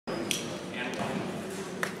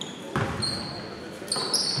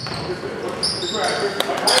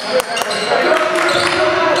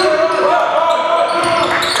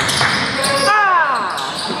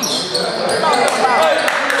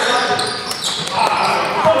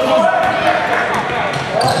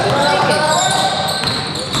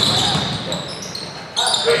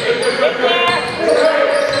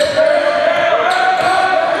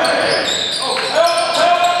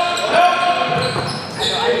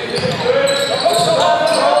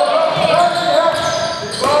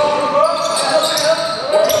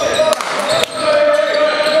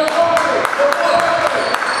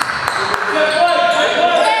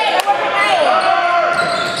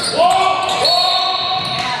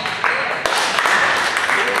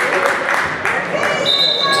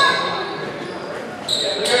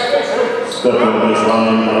Step on the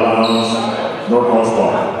baseline allows Norcross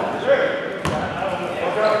ball.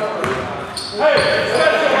 Hey,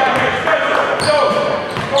 special out here, special. Go.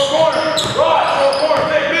 Go corner. Right. Go corner.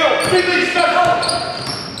 Hey, Bill. Keep these special.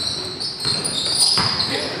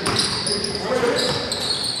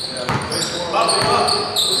 Up.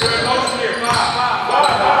 We're doing motion here. Five.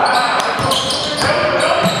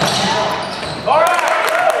 All right.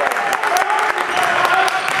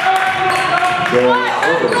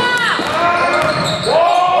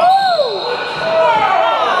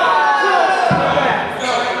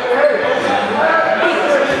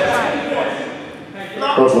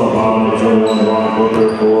 First one foul, number 21, Ron Booker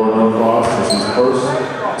for Norcross. This is first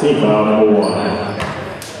team foul, number 1.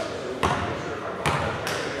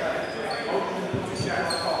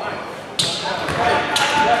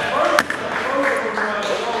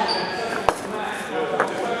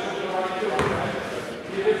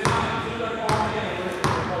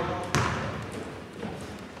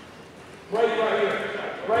 Right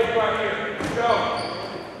here. Go.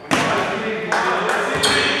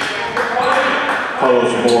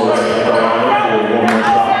 Close board for one more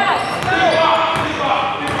shot.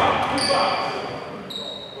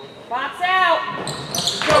 Box out.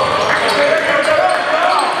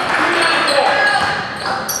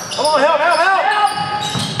 Come on, help.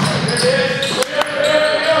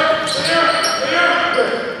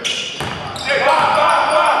 Hey, five.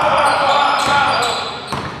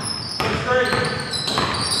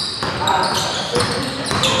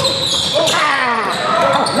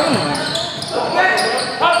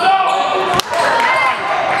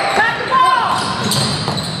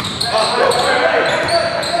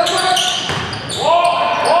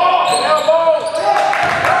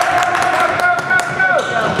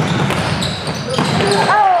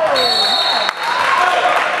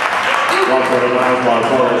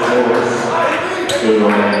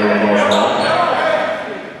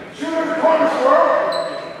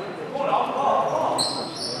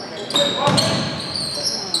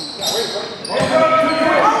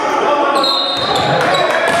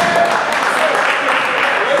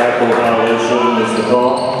 Tackle violation is the call.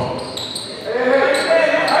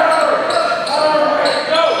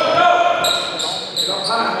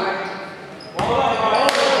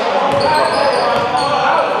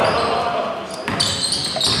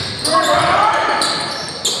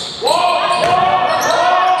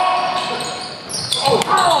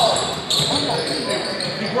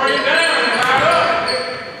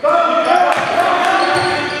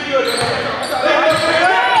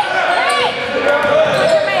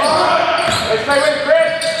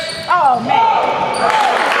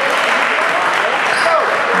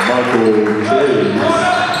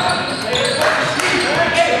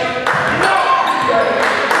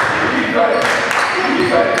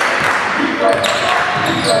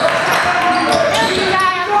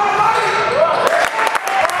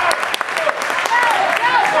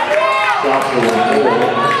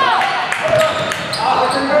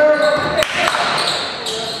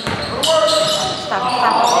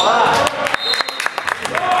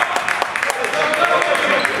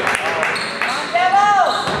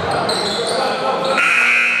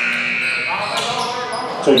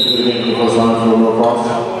 Take it to the game for the first line for Norcross.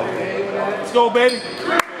 Let's go, baby.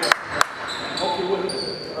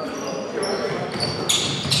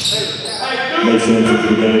 Mason enters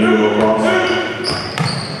the game for Norcross.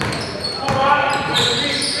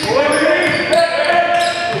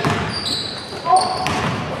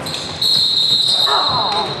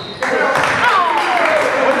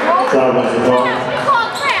 Travel is the ball.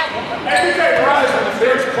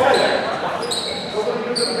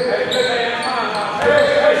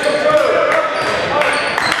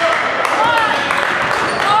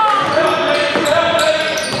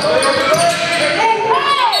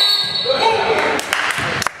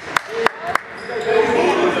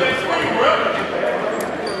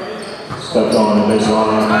 Stepped on the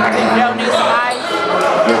baseline. Joe needs some ice.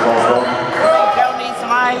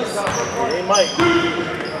 Mike.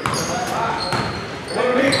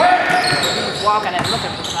 Walking and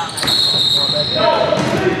looking for something.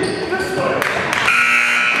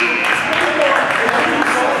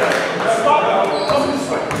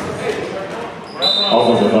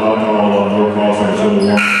 Offensive foul called on Norcross on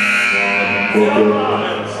 21. Booker,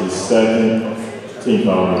 his second. Team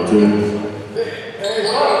foul number 2.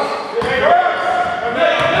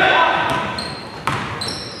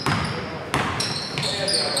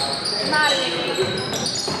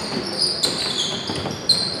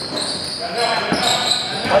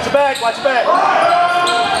 Watch your back, watch your back.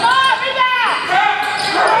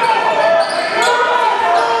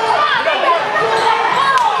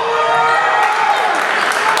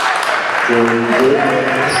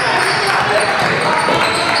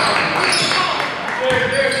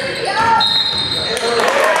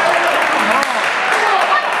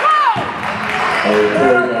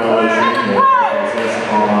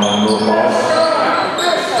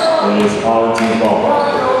 Arlington ball.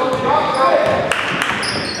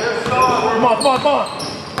 Come on, come on, come on.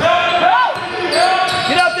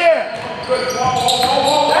 Get out there.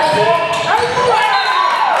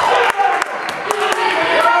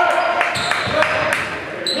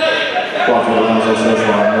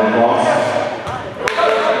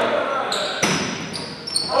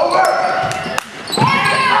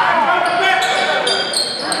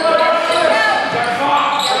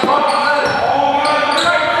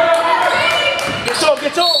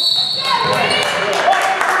 Get to him.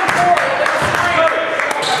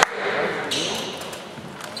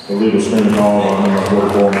 The legal screen call on number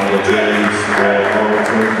 44, Michael James,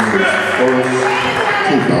 Arlington, his first.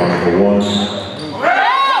 Team foul number 1.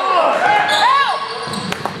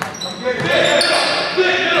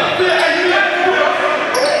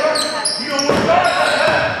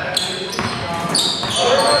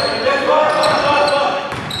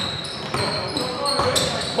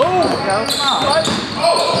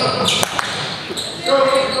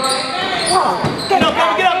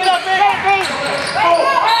 Get up, man!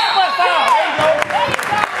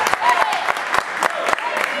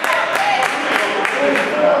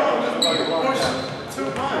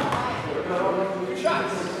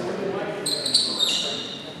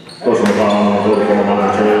 Personal foul number 44,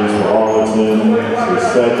 Michael James for Arlington, his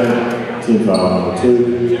second. Team foul number 2.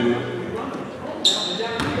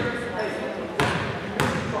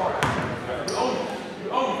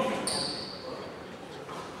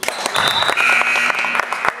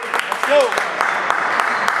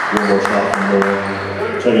 One more shot from there.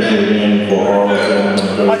 Checking to the game for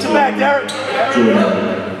Arlington. Watch your back, Derek. Junior,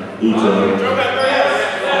 Ethan,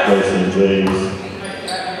 Grayson James.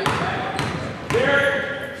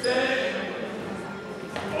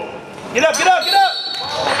 Get up, get up, get up!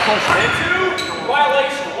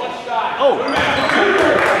 Violation, 1 shot. Oh.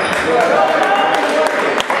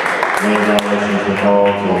 Main violations been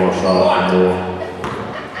called. One more shot from there.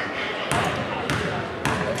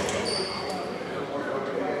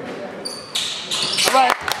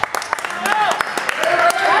 Right.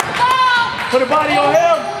 Put a body on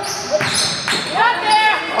him. Get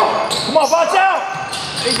there. Come on, watch out.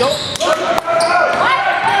 There you go.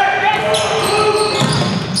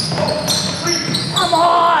 Come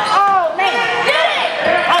on. Oh, man. Get it.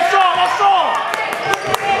 I'm strong, I'm strong.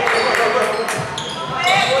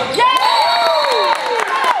 Yeah.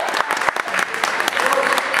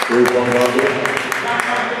 3-1 rugby.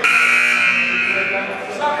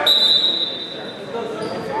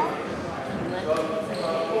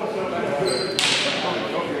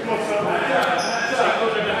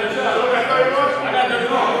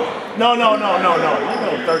 No. You know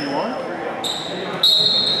 31.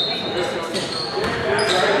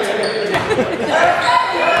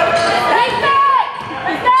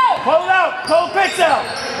 Pull it out. Pull the picks out.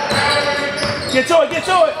 Get to it. Get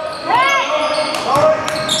to it.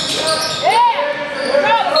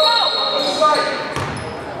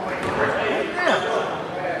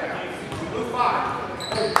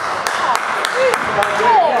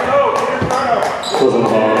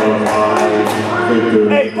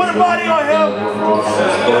 Hey, put a body on him.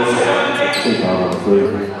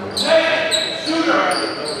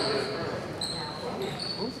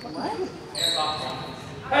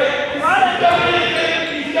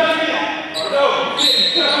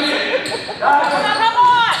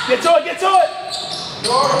 Get to it, get to it!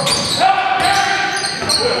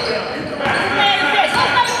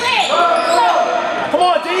 Come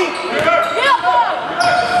on, D!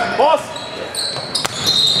 Boss!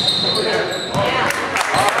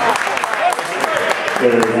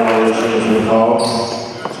 There violation has been called.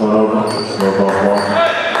 Turnover. Norcross ball.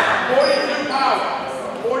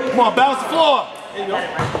 Come on, bounce the floor! There you go.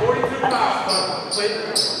 42 fouls.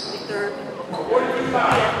 42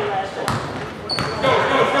 fouls.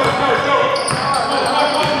 Go.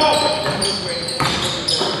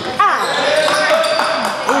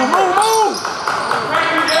 Move.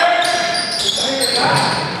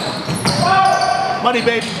 Money,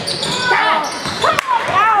 baby.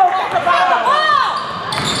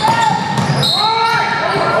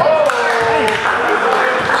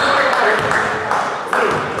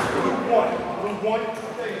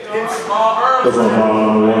 That's on foul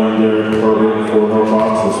number 1 there for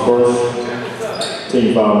Norcross, his first. Team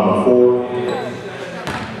foul number 4.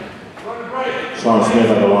 Sean Smith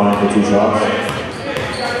at the line for 2 shots.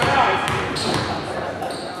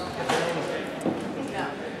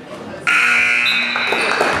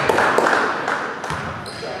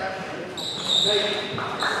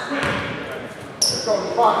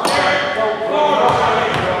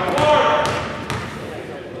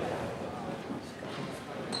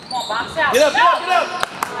 Get up.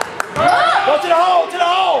 Go to the hole,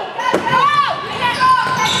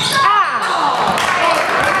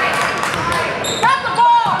 Got the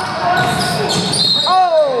ball!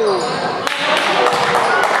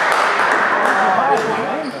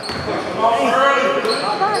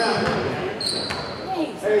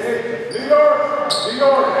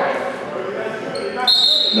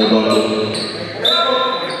 No bucket.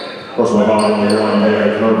 Personal foul number 1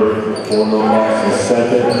 there, Herbert for Norcross, his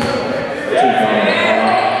second. Team foul number 5.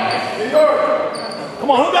 Come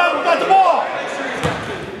on, who got the ball?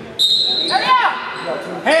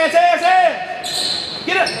 Hands.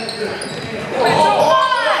 Get it.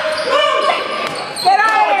 Get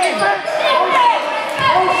out of here!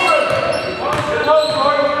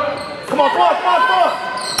 Come on.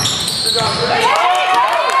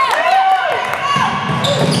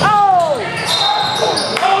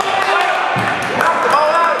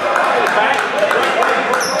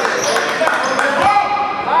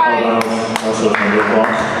 Also from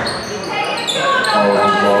Norcross.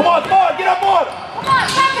 Come on, get up, boy. Come on,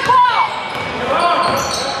 take the ball!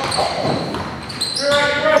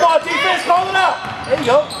 Come on, defense, call it out. There you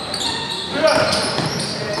go.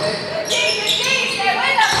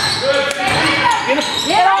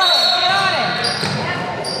 Get on it!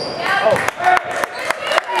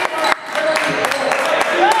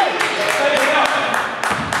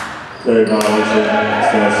 Carry violation,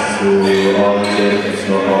 access to Arlington, it's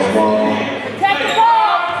Norcross ball. Take the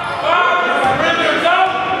ball!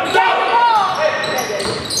 Take the ball!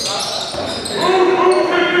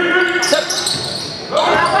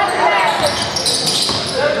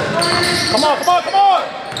 Come on.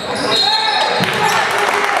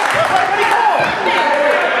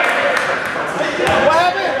 What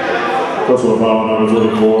happened? Personal foul number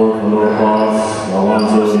 24 from Norcross,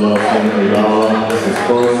 Alonzo Nelson Igala, his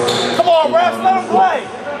first. Come on, refs, let him play.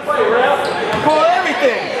 Call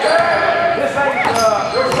everything. This ain't your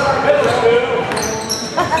middle school.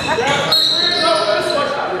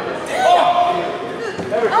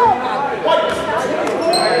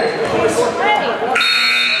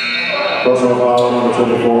 Personal foul number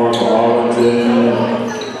 24 for Arlington,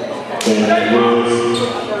 Dan Woods,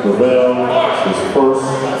 Ravel, his first.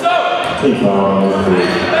 Team foul number 3.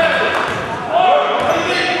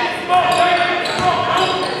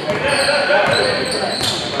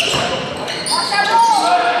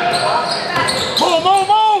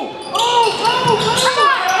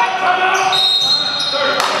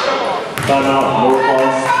 Timeout,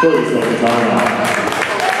 Norcross, 30-second timeout.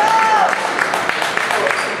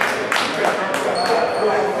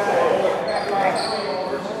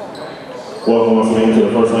 Welcome once again to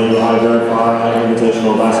the first annual High Verify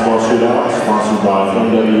Invitational Basketball Shootout, sponsored by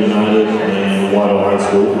MW United and Waddell High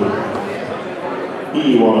School.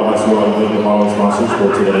 Waddell High School, I thank the following sponsors for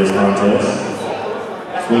today's contest: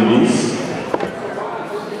 Sweeney's,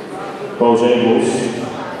 Bojangles,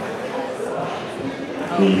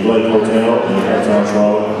 the Blake Hotel in Uptown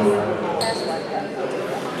Charlotte,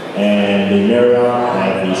 and the Marriott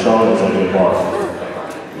at the Charlotte Executive Park.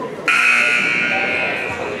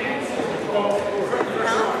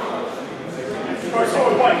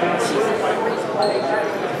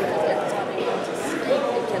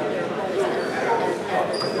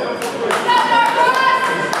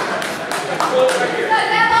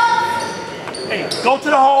 Hey, go to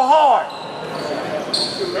the hole hard.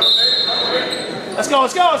 Let's go.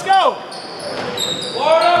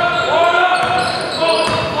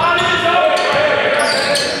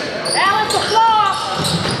 Balance the floor!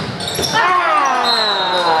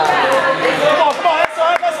 Come on,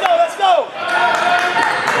 let's go.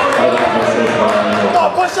 Come on,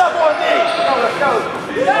 push up on me.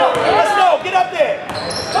 Let's go, get up there.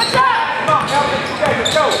 Push up!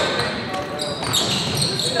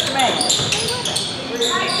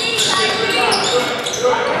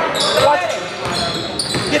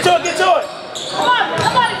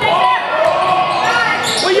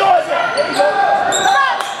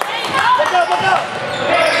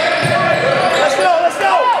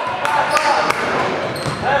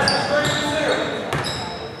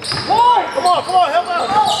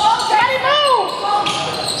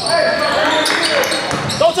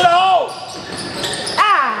 Go to the hole.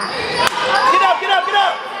 Get up, get up, get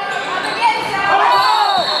up.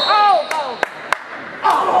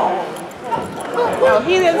 Oh,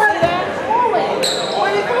 he didn't see that.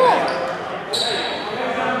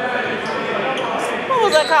 What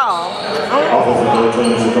was that call? Offensive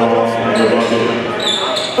 13 is called.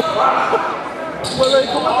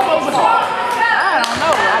 I don't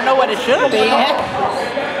know. I know what it should have been.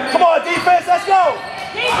 Come on, defense, let's go.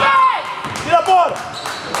 Defense! Get up on him.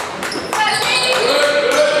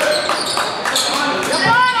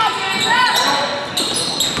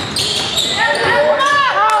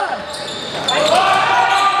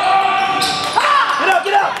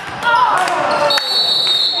 Get up.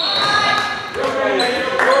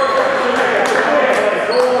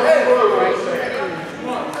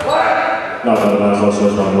 Not that that's also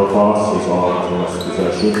on Norcross, it's all in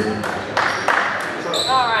possession.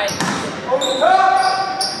 All right.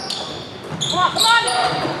 Come on.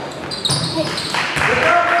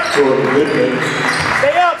 Jordan Goodman.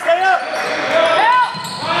 Stay up. Help!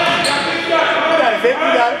 You got it, baby,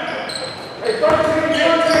 you got it. Hey, 13, 13.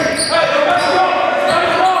 Hey, let's go.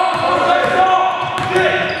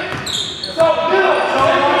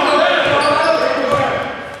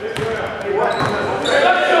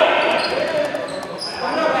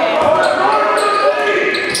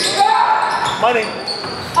 Money.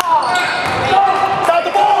 Stop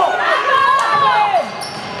the ball.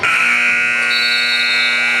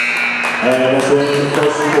 And that's the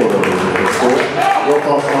first quarter.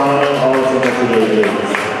 Norcross 9, Arlington Country 8.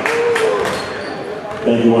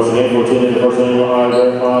 Thank you once again for attending the first annual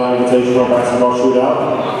Verify Invitational Basketball Shootout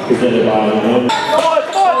presented by him. Come on,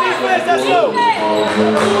 defense, let's go.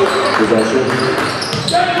 Possession.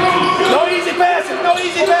 No easy passes,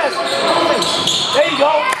 There you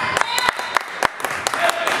go.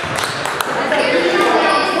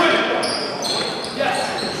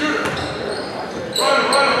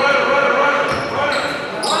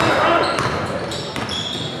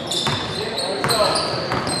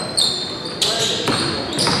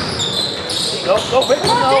 Go, Vic. Do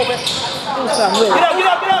something with it. Get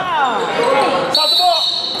up. Stop the ball.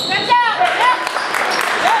 Good job.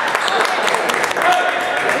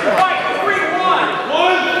 Fight 3-1.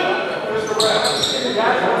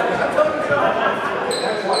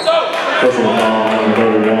 First of all,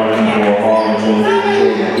 31 for Arlington,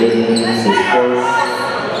 Jordan Goodman, his first.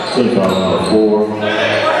 Team foul number 4.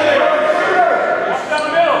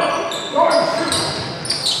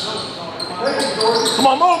 Come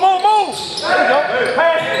on, move. There you go.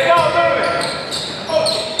 Pass, go, move it.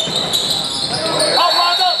 Out,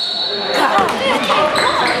 Rondo.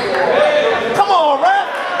 Come on, ref.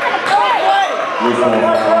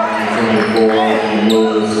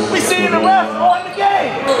 We see the ref on the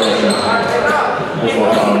game. This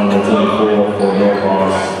one number 24 for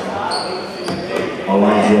Norcross.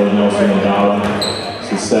 Alonzo Nelson and Dollar.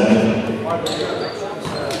 This is 7.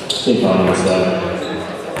 Team foul number 7.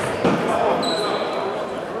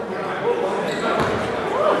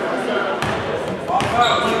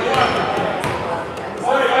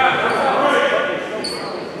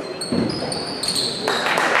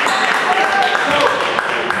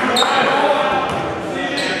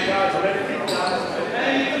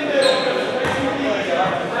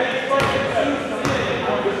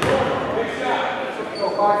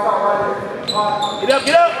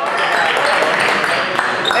 Get up.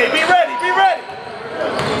 Hey, be ready.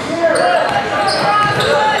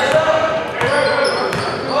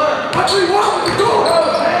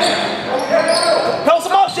 Post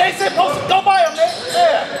him up, Jason. Go by him, man.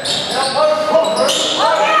 Yeah.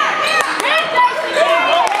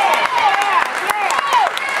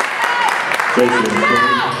 Jason.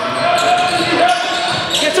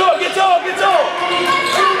 Get to him. Get up.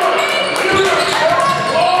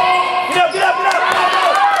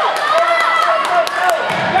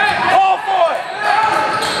 Call for it.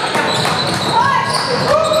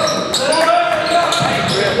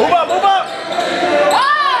 Move up.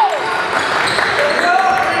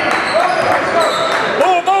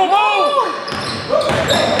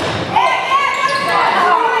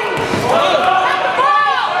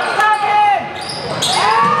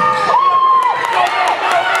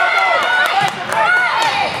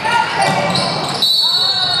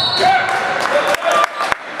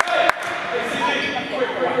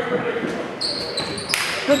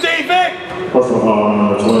 Good day, Vic. Personal foul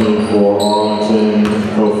number 20 for Arlington,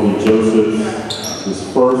 Kofi Joseph. His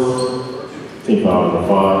first. Team foul number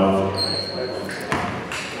 5.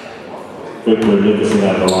 Victor Nicholson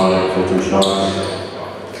at the line for 2 shots.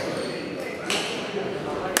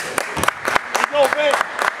 Let's go, Vic.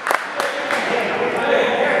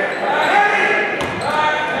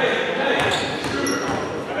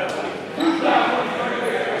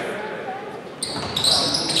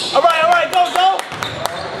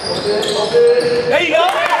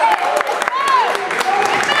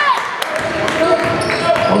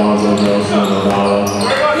 personal foul.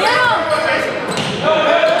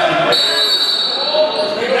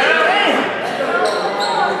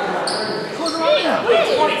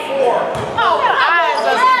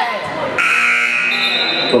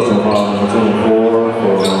 Personal foul number 24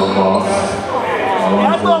 for Norcross.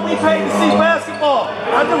 I thought we paid to see basketball.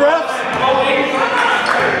 Not the refs.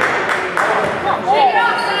 Shake it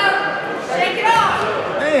off, Sam. Shake it off.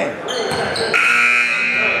 Man.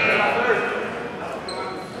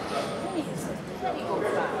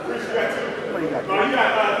 What do you got? He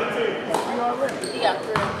got 3 already. He got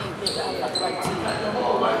like 2.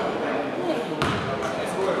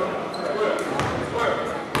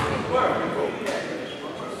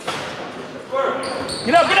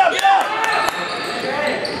 Get up, get up, get up!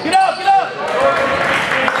 Get up, get up!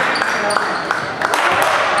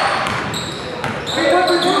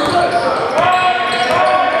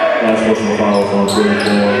 Last personal foul on 24.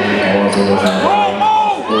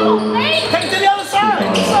 Move! Take it to the other side!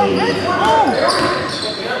 What's up, man?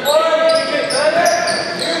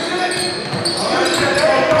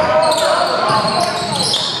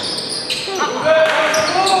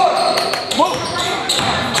 Move!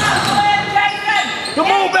 Come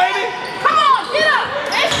on, baby! Come on, get up!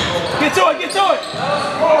 Get to it, get to it!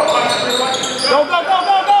 Go, go, go,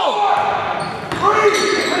 go, go!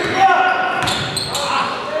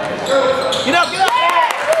 Get up, get up!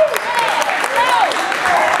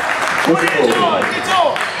 Get to it, get to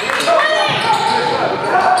it!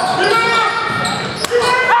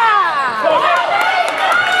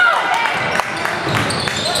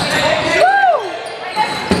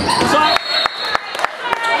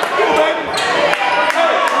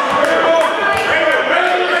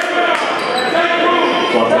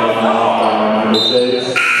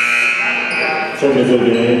 Check into the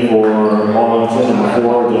game for Arlington number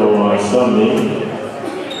 4, Del Sunday,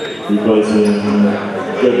 replacing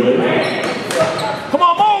Goodman. Come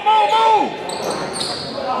on, move, move, move!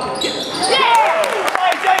 Yeah!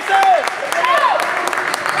 Hey, Jason!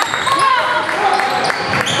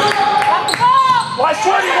 Watch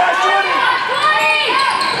 20, watch 20!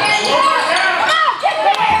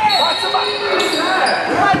 Watch somebody!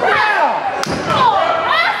 Right now!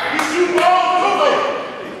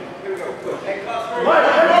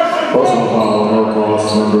 Personal foul, Norcross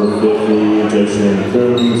number 50, Jason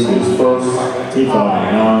Coombs, his first, team foul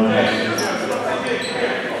number 9.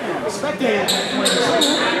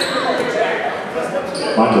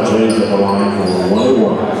 Michael James at the line for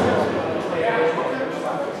 1-1.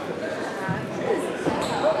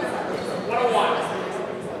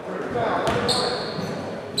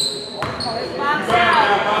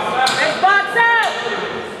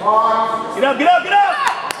 Get up, get up, get up!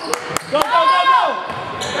 Go, go, go, go!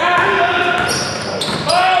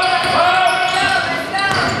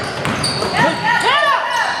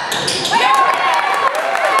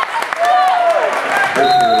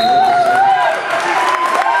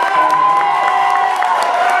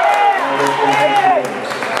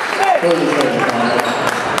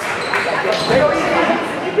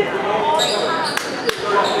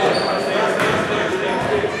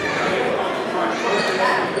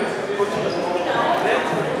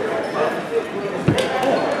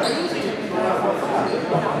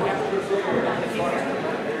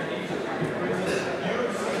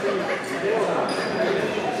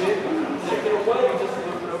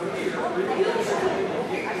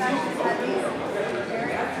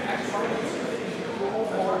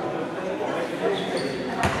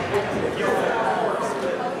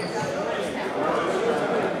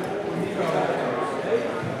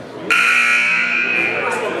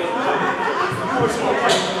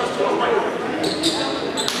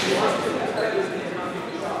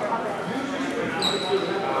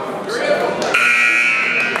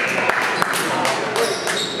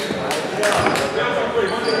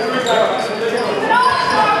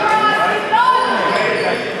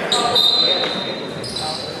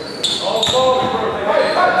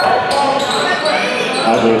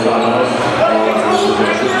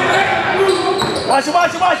 Watch it,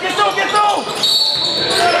 watch it, watch it. Get through, get through.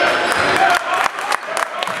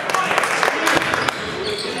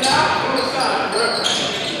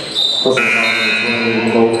 Personal foul number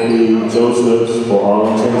 20, Kofi Josephs for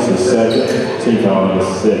Arlington, his second, team foul number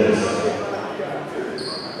 6.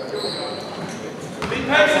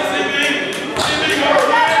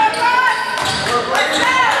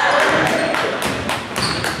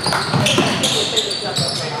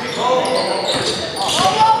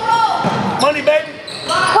 Money, baby.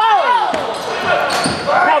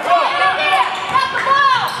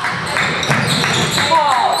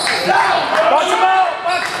 Watch him out.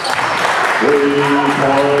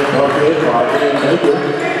 3-point bucket by Ian Baker.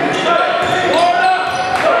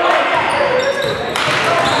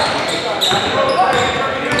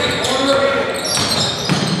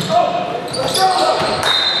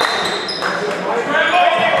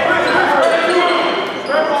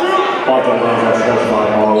 Arlington stretched by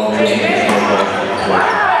Arlington.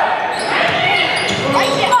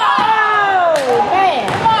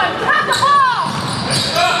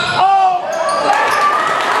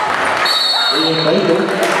 Ian Baker,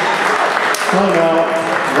 timeout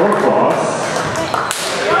Norcross.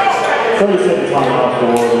 30-second timeout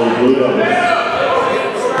for the Blue Devils.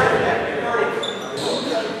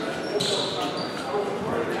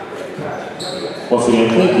 Once again,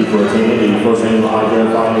 thank you for attending the first annual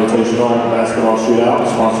I-Verify Invitational Basketball Shootout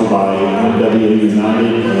sponsored by MWA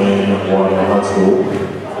United and Warren High School.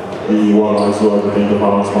 The Warren High School are the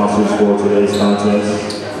following sponsors for today's contest: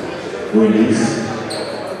 Wendy's,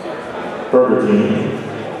 Burger King,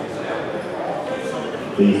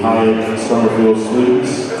 the Hyatt Summerfield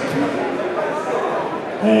Suites,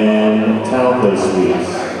 and Town Place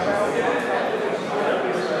Suites.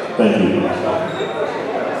 Thank you.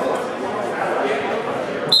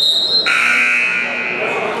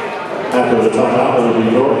 After the timeout, there will be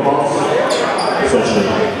Norcross session.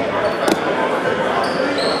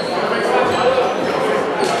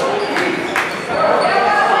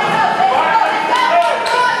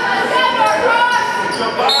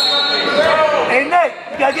 Hey Nick,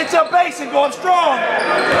 you gotta get your base and go up strong.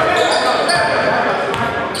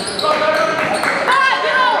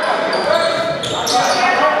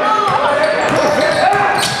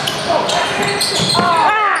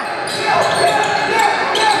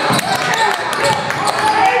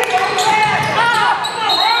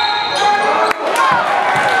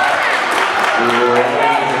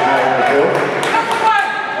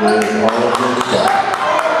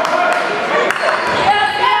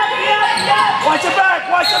 Watch your back,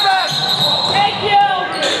 watch your back. Thank you.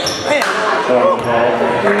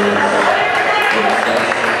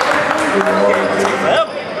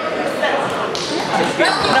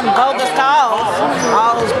 Them bogus calls,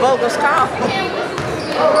 all those bogus calls.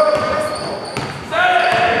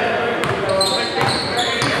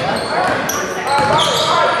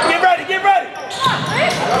 Get ready, get ready.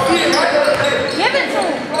 Give it to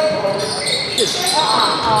him.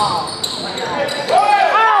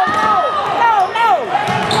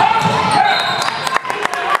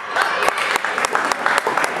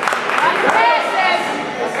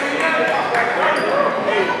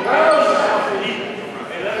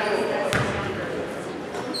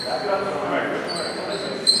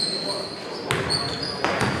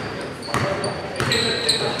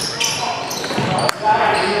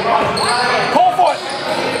 Call for it.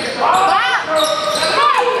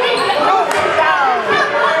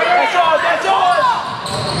 That's yours, that's yours.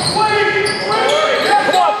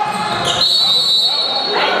 Come on.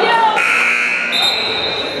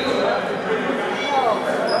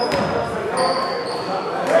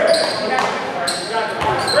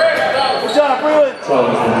 Good job, Brewen.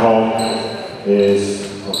 Challenge been called is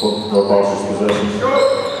Norcross's possession.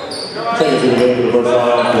 Take it to the game for the first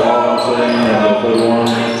time for Arlington and the 41,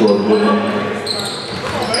 Jordan Goodman.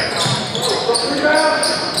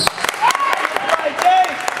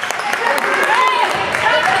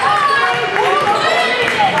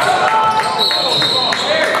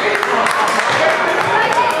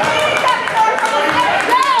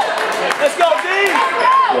 Let's go, D!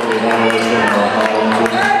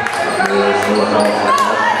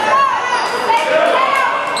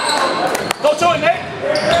 Go to it, Nick!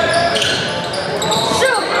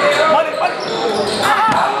 Shoot. Money, money!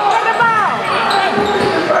 Get the ball.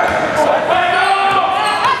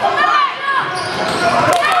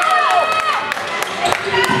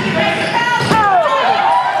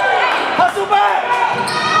 Hustle back!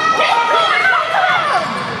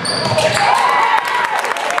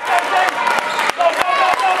 Go, go, go,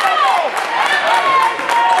 go, go, go!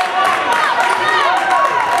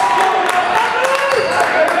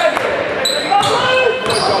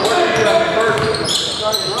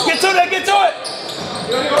 Get to it, get to it!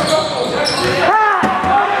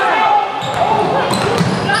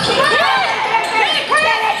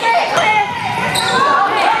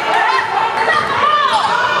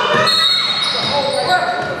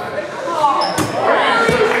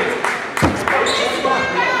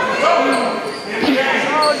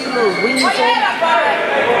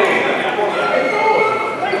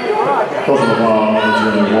 Coach LeBron,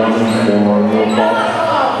 number 21 for Norcross.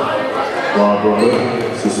 Ron Brooker,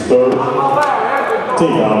 this is third.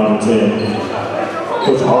 Team foul number 10.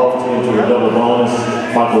 Coach Arlington to the double bonus.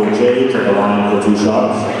 Michael J to the line for 2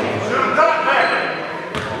 shots.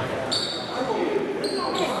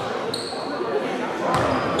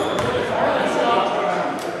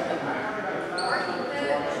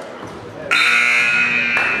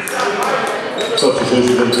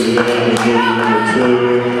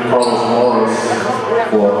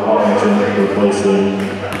 16.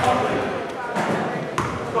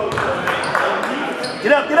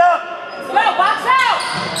 Get up, get up! Go, box out!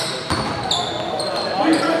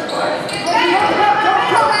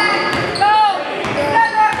 Go!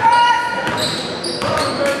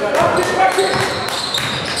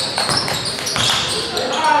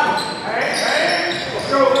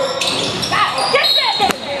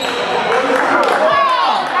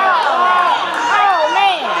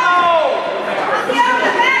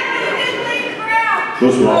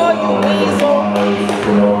 This was number 5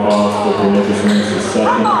 for Norcross, but the Nicholson is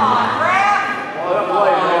second.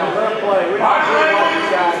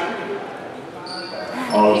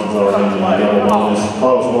 Arlington's already in the double bonus.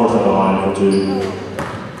 Carlos Moore's at the line for 2.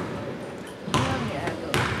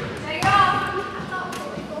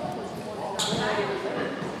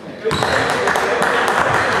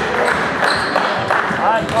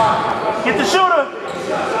 Get the shooter!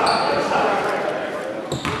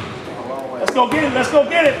 Let's go get it, let's go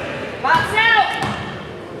get it! Box out!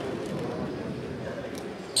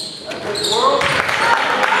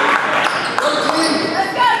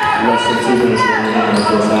 Less than 2 minutes remaining in the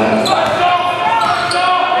first half.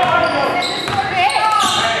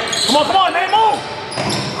 Come on, Nate, move!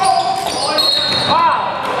 Wow!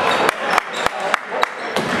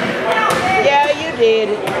 Yeah, you did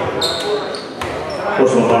it.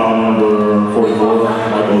 Personal foul number 44,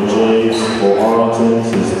 Michael James for Arlington,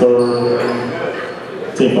 his 3rd.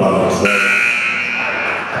 Team foul number 7.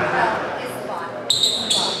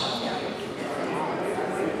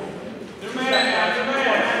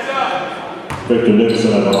 Victor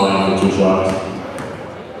Nicholson at the line for 2 shots.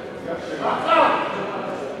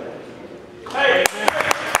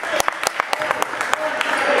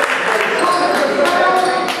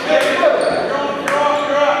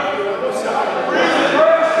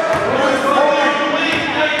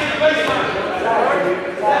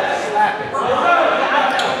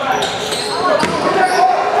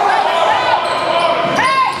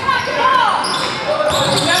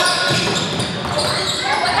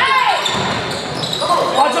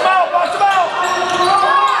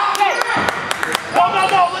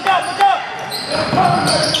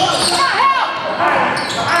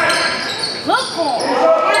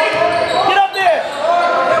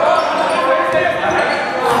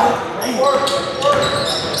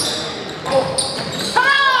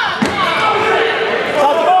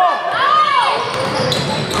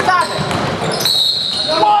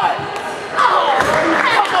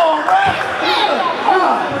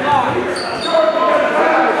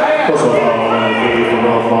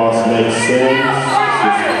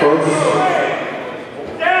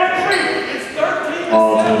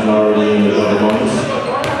 Arlington's already in the double bonus.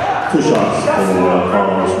 2 shots for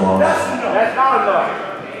Carlos Moore's. That's not enough.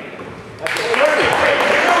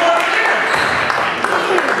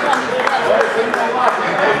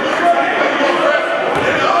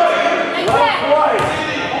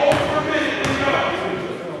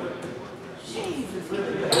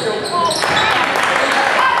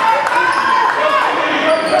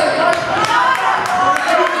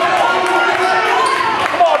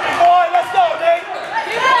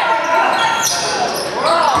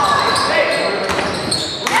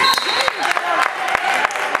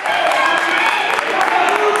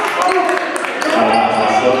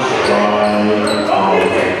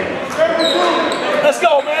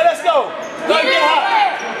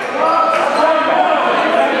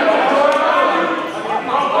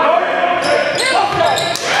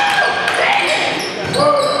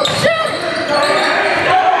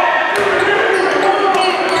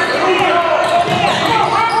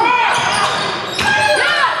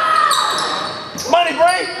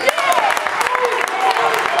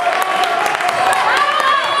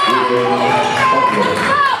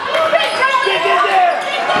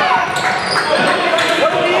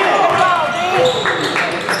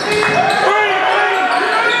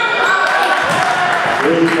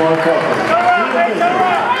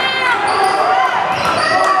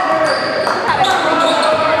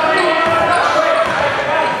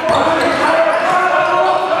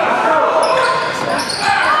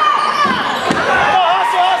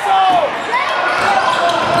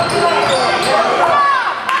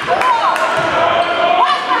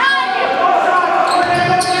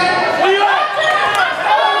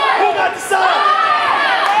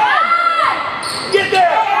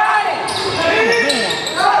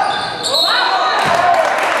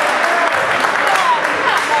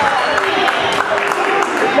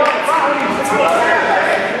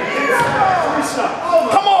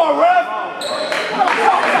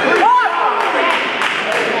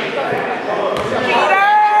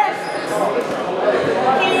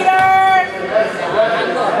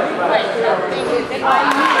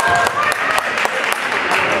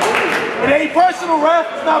 ain't personal, ref.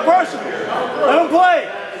 It's not personal. Let him play.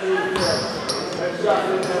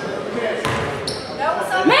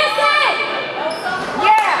 Miss it!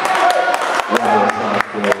 Yeah!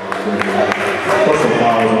 Personal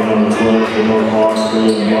fouls on number 12 for Norcross,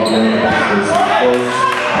 3 and Martin is close.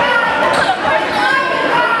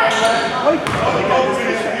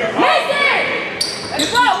 Miss it!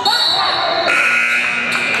 Let's go!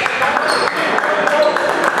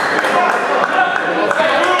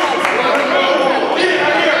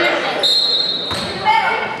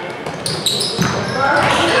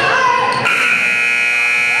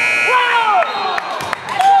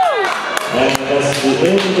 That's the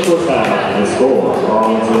end of the first half. The score,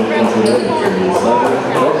 Arlington Country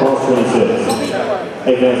 27, Norcross 26.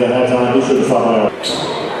 Hey fans, at halftime, be sure to stop by our...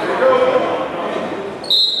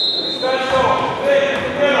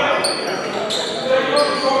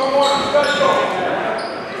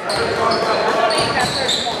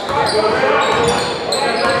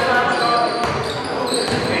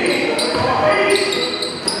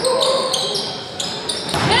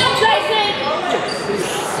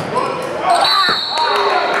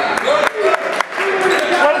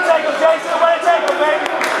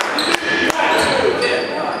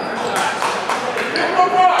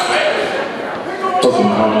 Person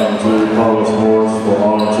behind to Carlos Morris for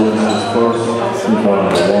Arlington is first, number 1.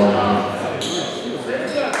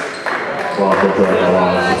 Well, I'll put that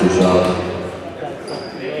line for 2 shots.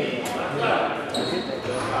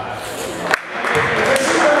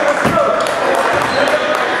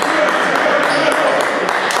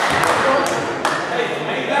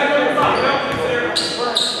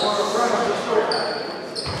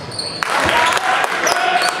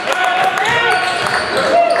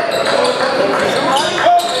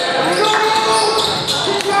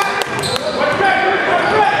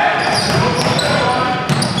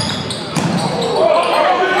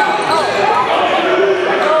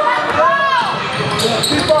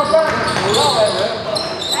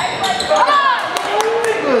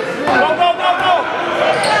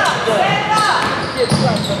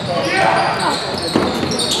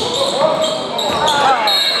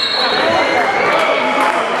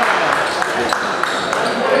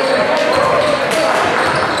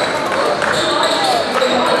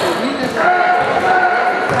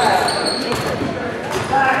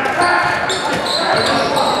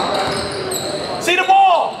 See the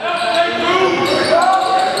ball!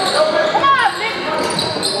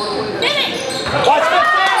 Watch 15!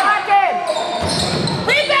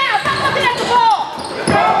 Rebound! Stop looking at the ball!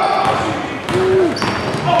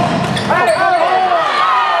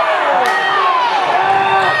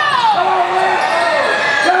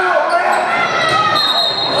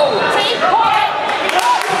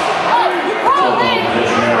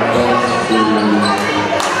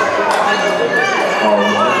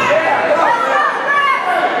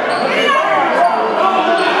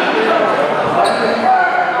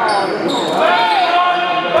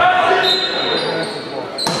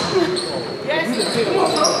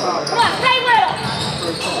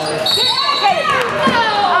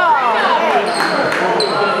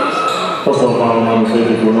 Also foul number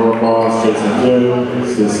 50 for Norcross, Jason Hill,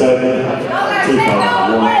 it's his second, 2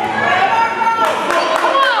 fouls, 1.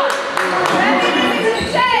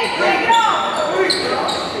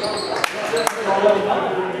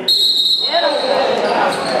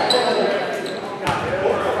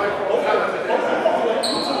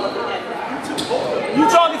 You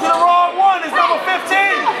talking to the wrong one. It's number 15.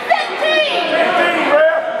 15,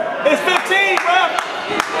 ref. It's 15, ref.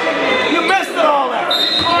 You missed it all that.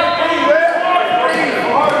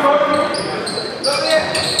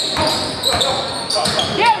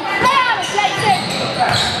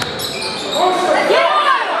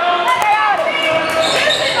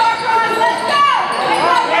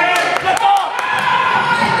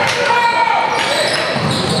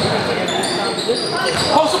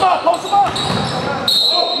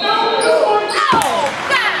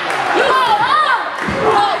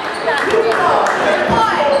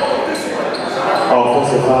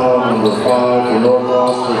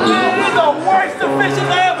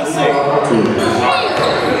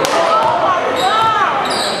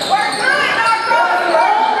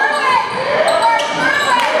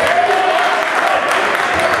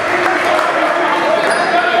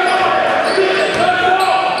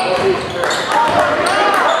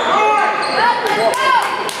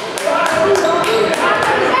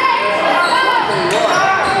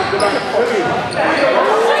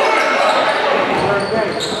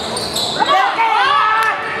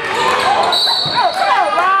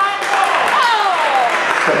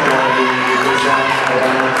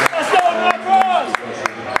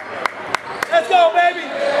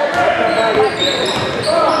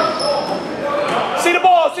 See the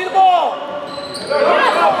ball, see the ball.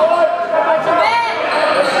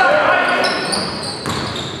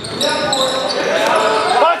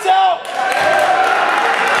 Watch out.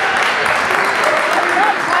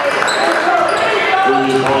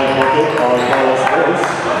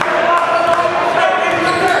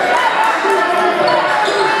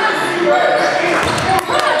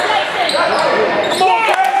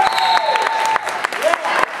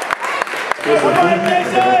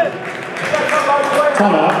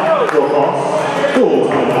 Timeout, Norcross. Full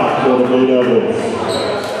timeout for the Blue Devils.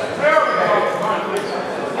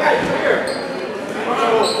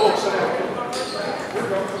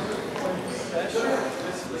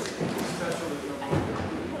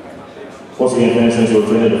 Once again, fans, thanks for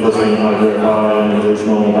attending the first annual High Grade High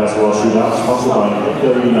Invitational Basketball Shootout, sponsored by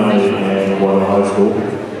NW United and Water High School.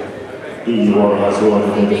 Water High School, I'd like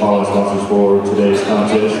to thank the following sponsors for today's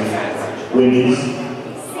contest: Wendy's,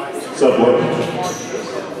 Subway,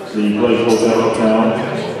 the Blake Hotel Uptown,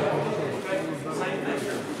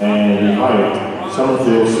 and the Hyatt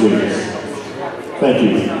Summerfield Suites. Thank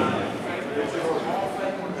you.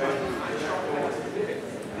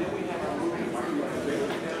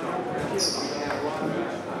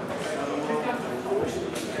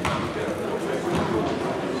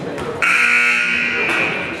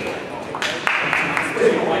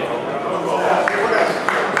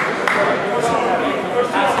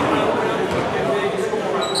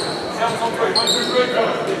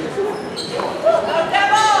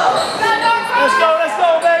 Let's go,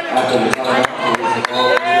 baby.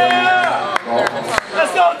 Yeah.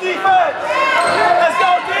 Let's go, defense. Let's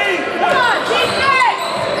go, D. Come on, defense.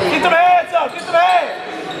 Get them hands up. Get them hands.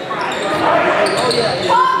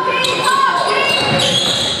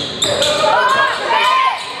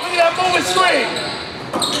 Look at that moving screen.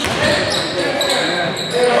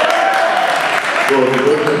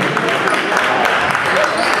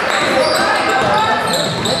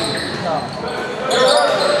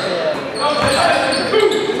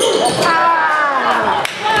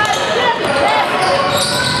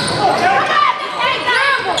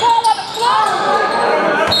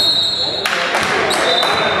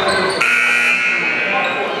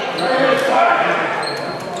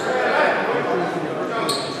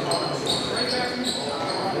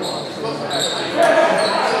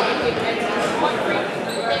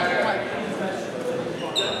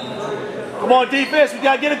 Come on, defense. We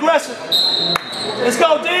got to get aggressive. Let's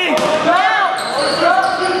go, D. Come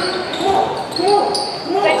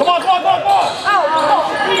on.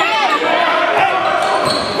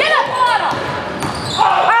 Get up on him.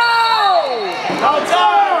 Out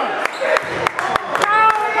time.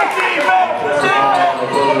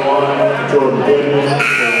 Jordan Goodman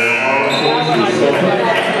for Arlington,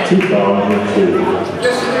 2002.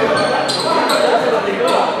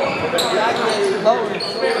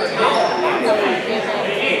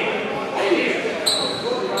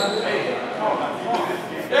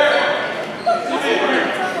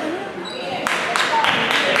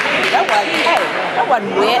 That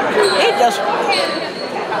wasn't wet. He just.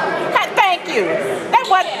 Thank you. That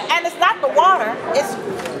wasn't, and it's not the water. It's.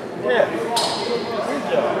 Yeah.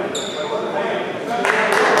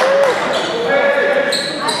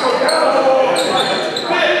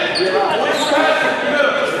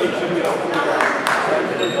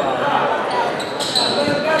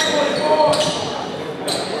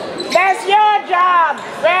 That's your job,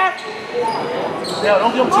 ref. No,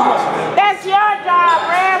 don't give him too much. That's your job,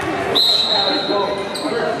 ref.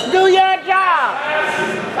 Do your job.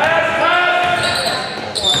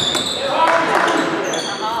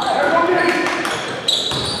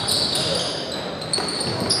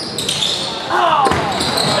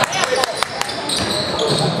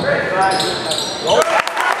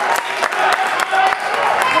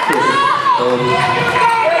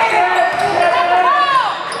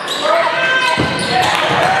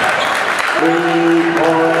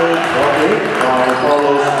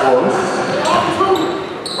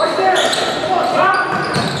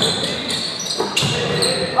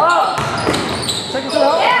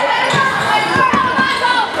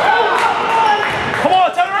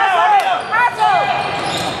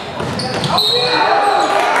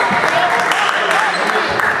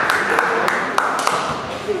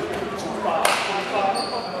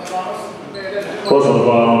 Personal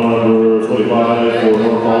foul number 25 for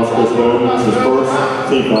Norcross Custodians, his first,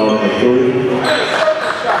 team foul number 3.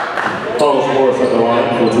 Carlos Morris at the line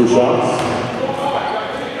for 2 shots.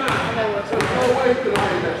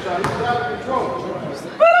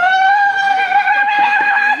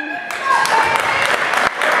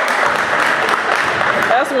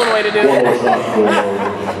 That's one way to do it. One more shot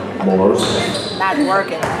for Morris. Not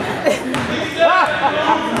working. Yeah.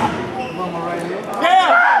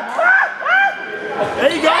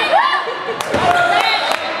 There you go.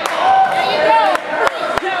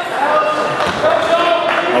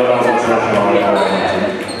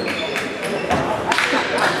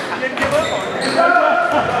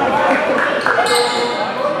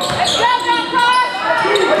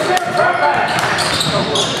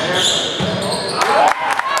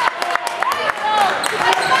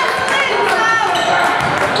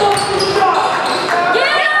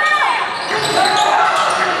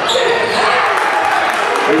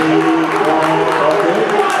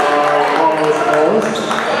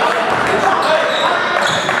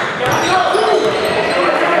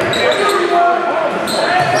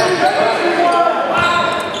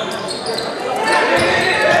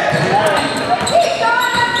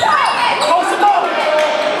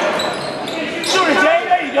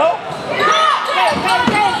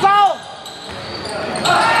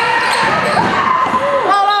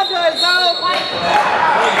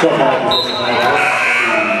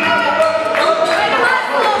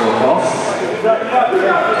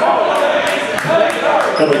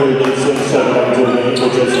 Number 3, Dixon, 7 back to the game for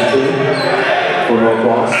Jason Quinn for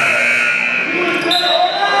Norcross.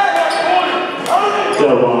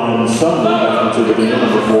 Delron Sunday back into the game,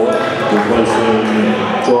 number 4, replacing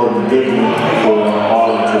Jordan Goodman for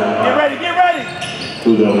Arlington. Get ready, get ready!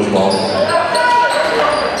 Blue Devils ball.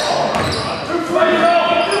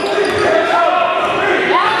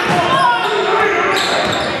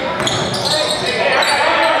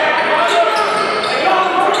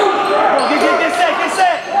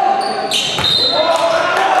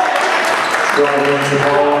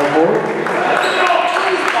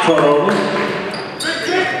 Turnover.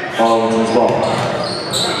 Arlington's ball.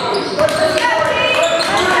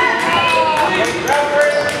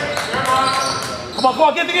 Come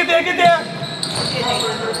on, get there, get there.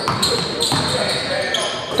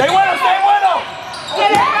 Stay with him, stay with him. Get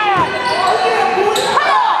it back.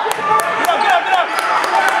 Get up.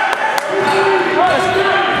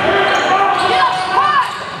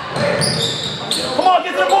 Come on,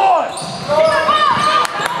 get the board.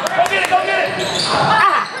 Go get it.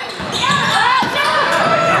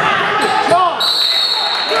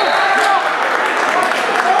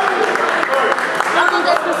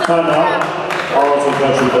 Timeout. Arlington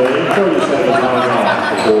Country Bay, 30 seconds timeout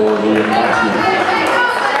before the action.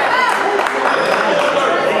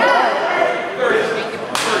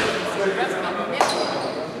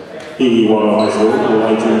 EEY High School would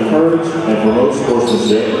like to encourage and promote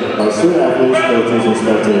sportsmanship by student athletes, coaches, and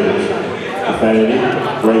spectators. Profanity,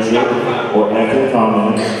 racial, or ethnic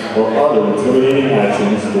comments, or other intimidating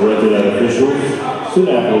actions directed at officials,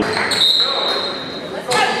 student athletes.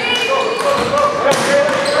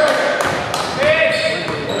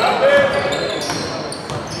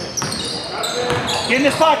 Get in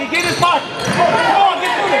his pocket, Come on,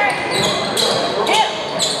 get through there.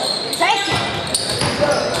 Take it.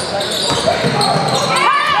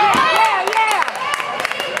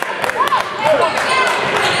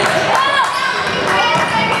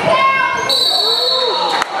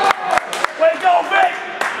 Way to go, Vic.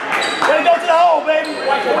 Way to go to the hole, baby.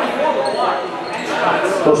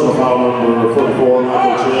 Personal foul number 44,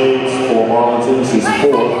 Michael James for Arlington. She's 4.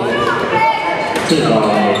 Team foul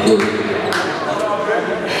number 3.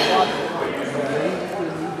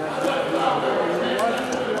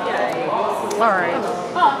 All right.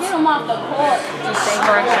 Oh, get him off the court.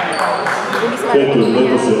 Victor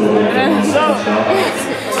Nicholson.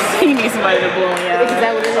 He needs somebody to blow me out. Is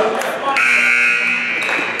that what it is?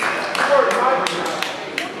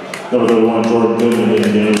 Number 31, Jordan Goodman in the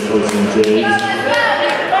game, replacing James.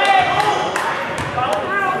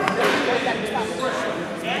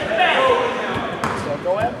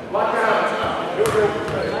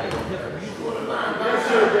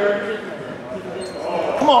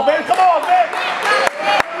 Come on, baby. Come on, baby.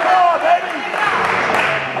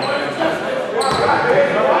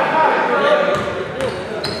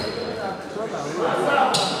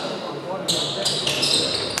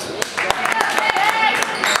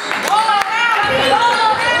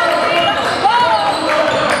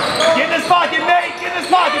 Get in this pocket, Nate. Get in this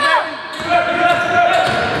pocket, baby.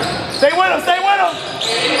 Stay with him.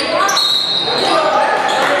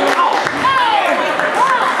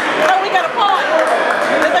 Oh, we got a point.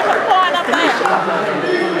 They put a point up there.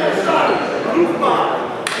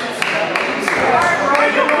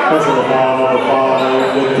 Personal foul number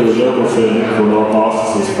 5, Victor Nicholson for Norcross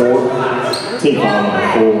is 4. Team foul number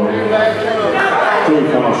 4. 3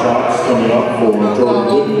 foul shots coming up for Jordan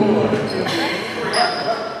Goodman.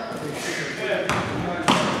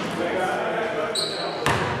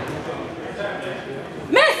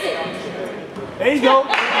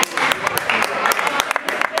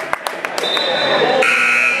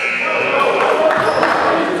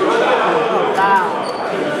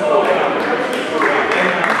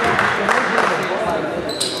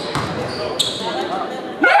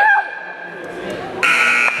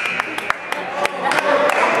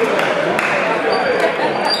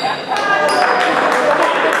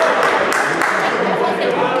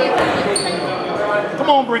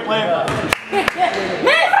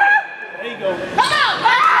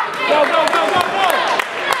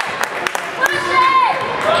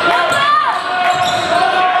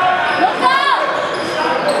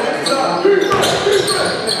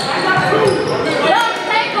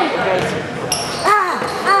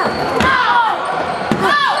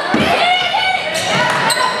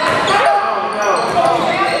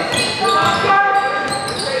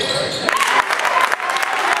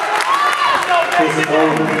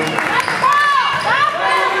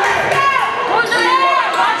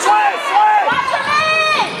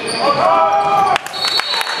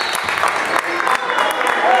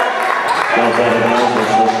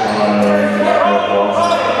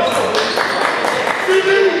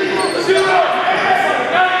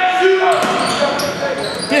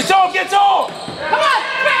 Get on! Come on,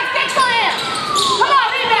 Frank, get clear! Come on,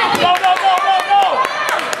 rebound! Go!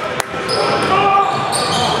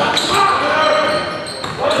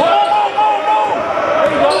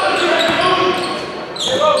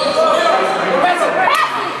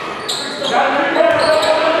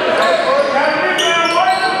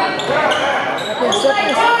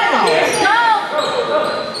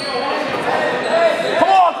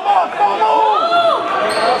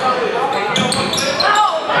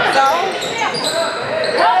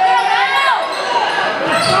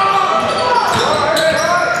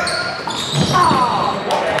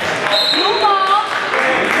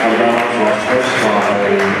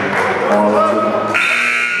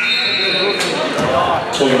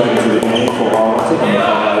 Taking back into the game for Arlington,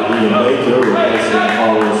 Ian Baker replacing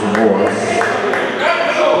Carlos Morris.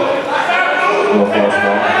 Norcross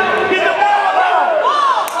ball. Get the ball out!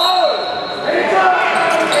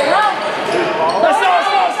 Let's go!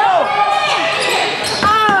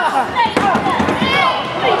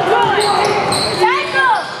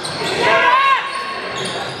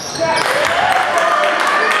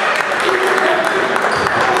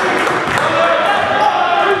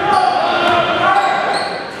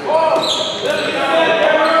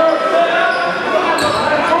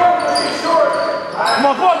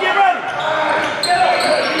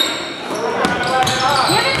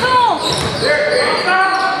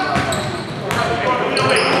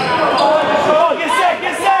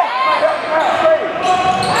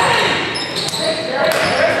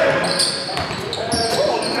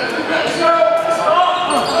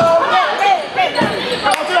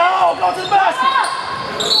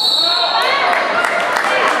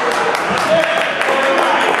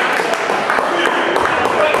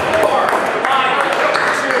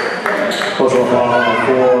 Personal foul number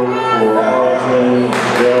 4 for Arlington.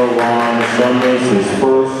 Dale Ron Sundays his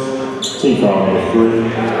first. Team foul number 3.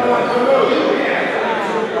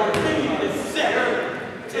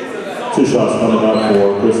 2 shots coming up for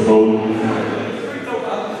Chris Bowden.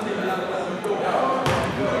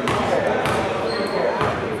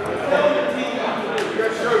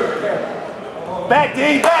 Back D!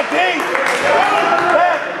 Back!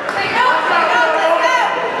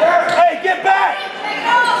 Hey, get back!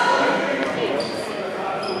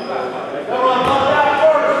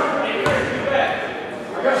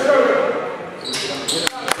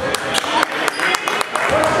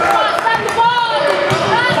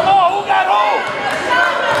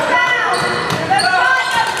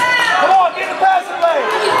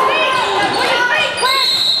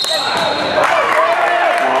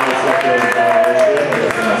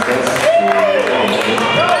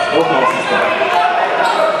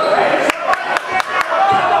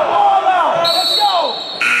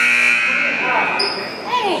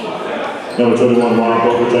 Number 21, Ron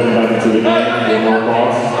Booker, checking back into the game for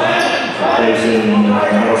Norcross. Facing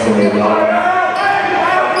Nelson O'Donnell.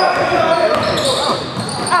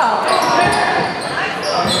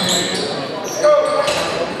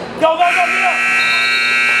 Go!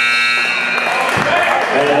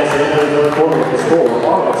 And that's the end of the third quarter with the score.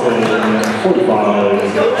 Arlington 45,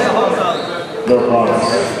 Norcross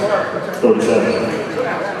 37.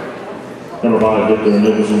 Number 5, Victor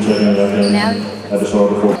Nicholson, checking back in at the start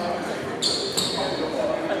of the fourth.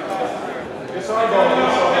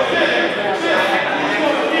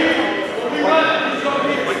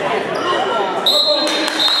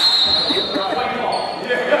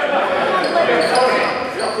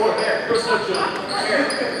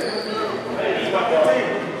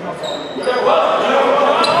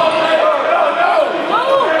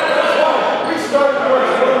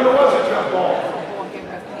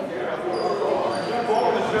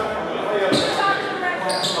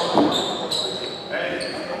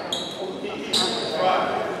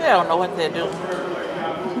 They don't know what they're doing. They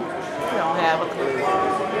don't have a clue.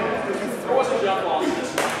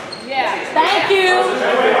 Yeah. Thank you.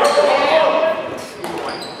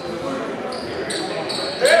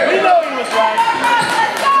 We know he was right.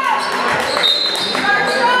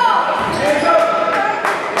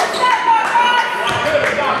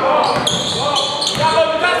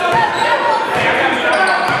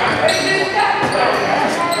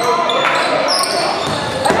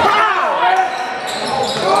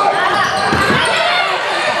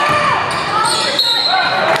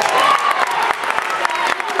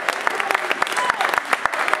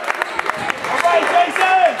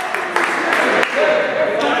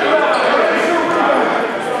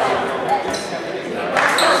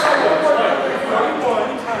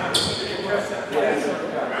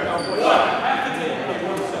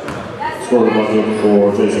 Score the bucket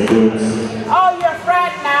for Jason Coombs. Oh, you're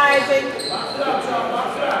fraternizing.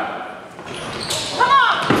 Come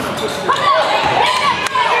on! Come on!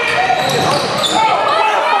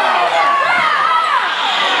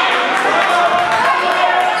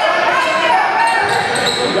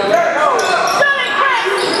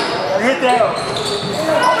 Hit that.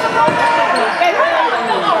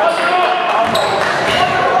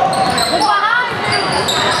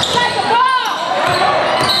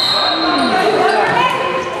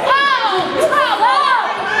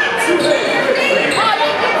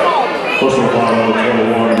 Personal foul number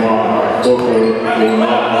 21 by Booker in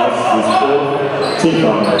Norcross is 4. Team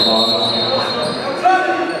foul number 5.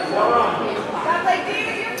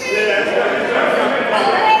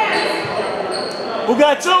 Who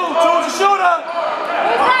got two? Two's a shooter.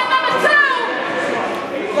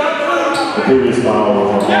 The previous foul was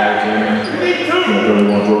on Arlington. Number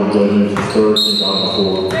 31 Jordan Williams is 3rd. Team foul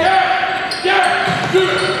number 4.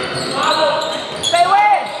 Stay away!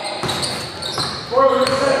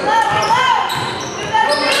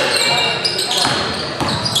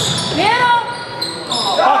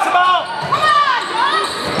 Box him out.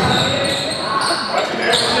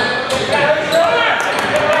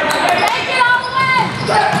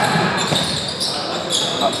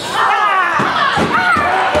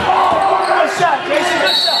 Good shot, Jason.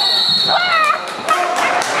 Good shot.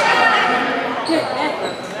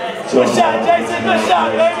 Good shot, Jason. Good shot,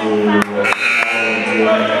 baby.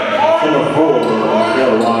 Number 4,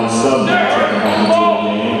 Caroline Sumner checking on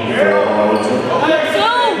the game for Arlington.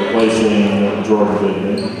 Replacing Jordan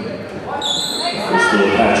Goodman. It's the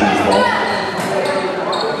Apache's ball.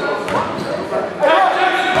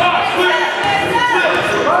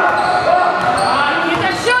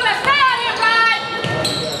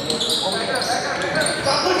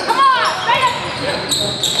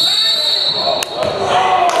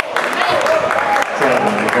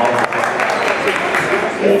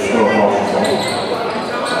 It's Norcross' ball.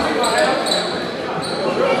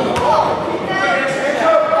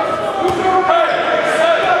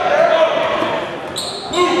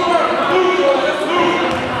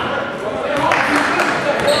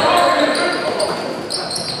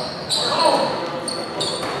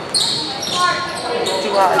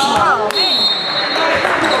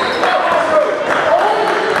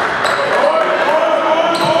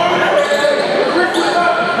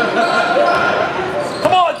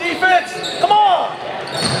 Come on, defense. Come on.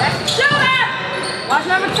 Watch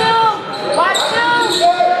number 2. Watch 2.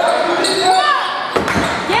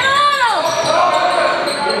 Get on him.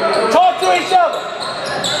 Talk to each other.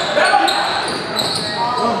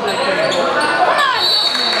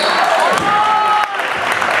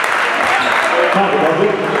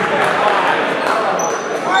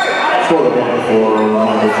 Score the bucket for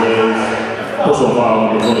Michael Jays. Personal foul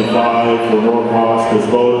number 25 for Norcross. Chris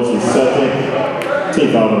Bowens is 2nd. Team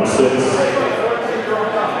foul number 6.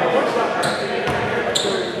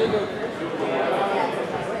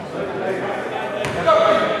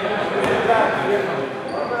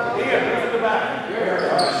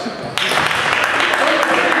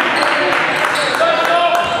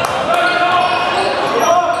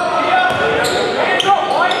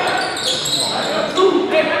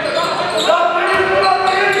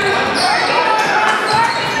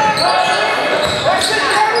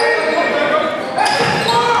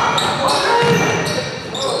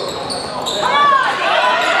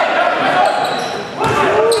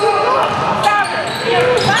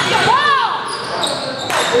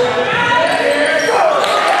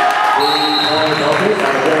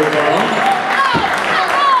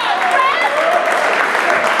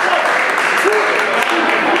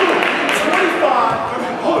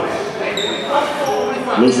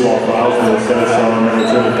 Loose ball fouls for the set on number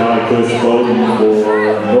 25, Chris Bowden for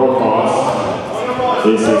Norcross.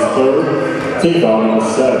 This is 3rd. Team foul number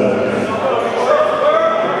 7.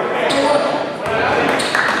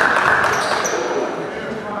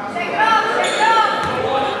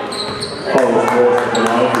 Carlos Morris at the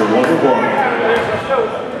line for number 1.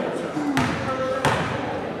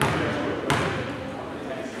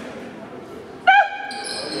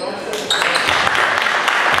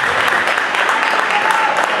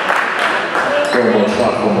 One more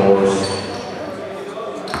shot for Morris.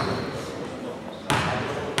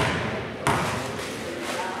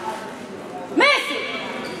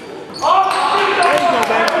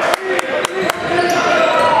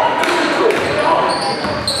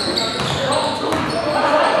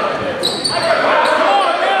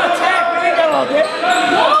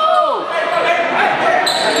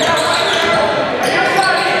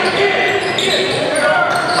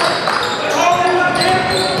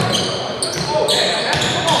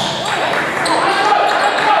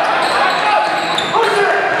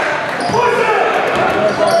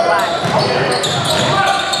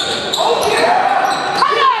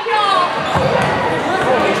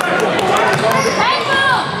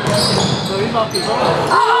 And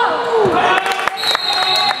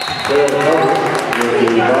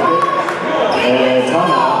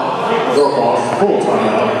timeout, Norcross, full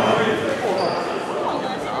timeout.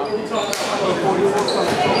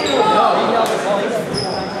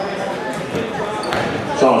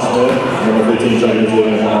 Sean Smith, number 15, checking into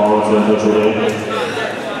it from Arlington Country.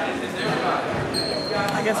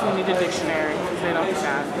 I guess we need a dictionary because they don't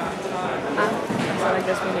forgot. I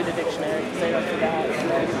guess we need a dictionary because they don't forgot.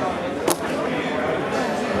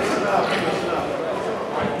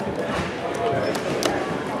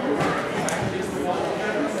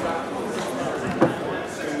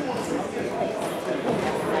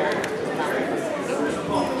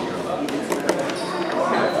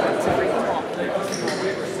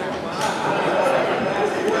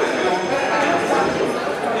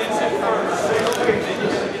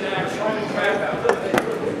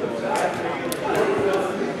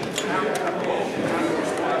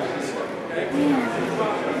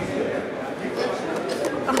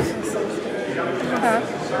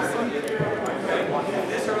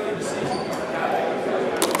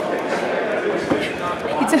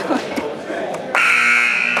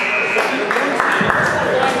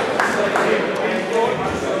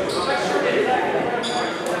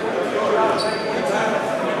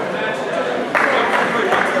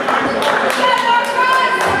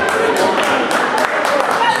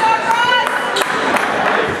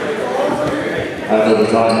 After the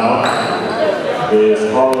timeout is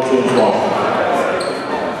Arlington's ball.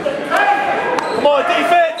 Come on,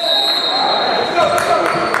 defense!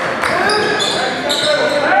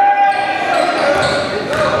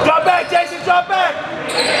 Drop back, Jason, drop back!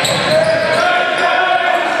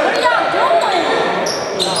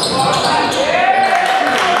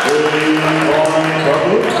 What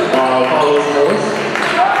are y'all doing?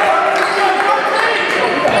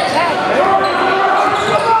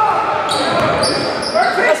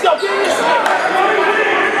 Let's go, get this!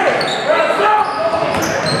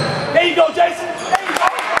 There you go, Jason! There you go!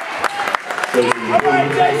 All right,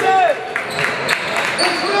 Jason!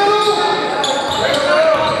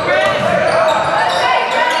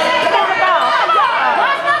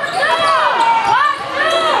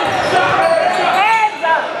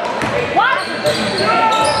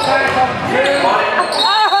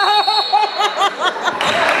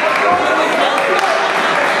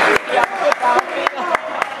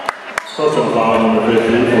 First on foul number 50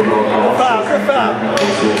 for Norcross.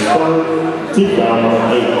 This is third, team foul number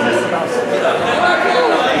 8.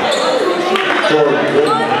 Jordan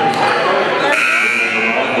Goodman.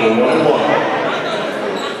 For 1-1.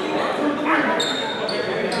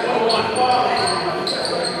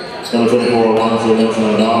 Number 24, Alonzo Nelson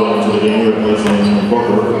into the game, replacing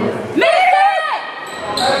Booker.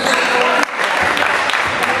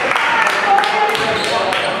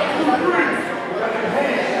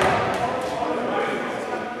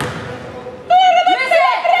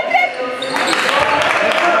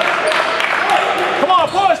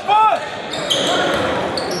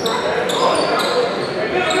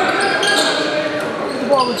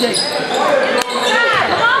 Jake. Come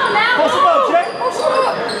on now. Post him up, Jake. Post him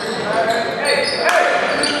up.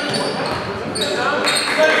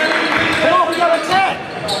 Come on, we got to attack.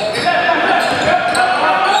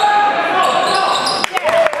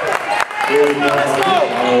 Let's go.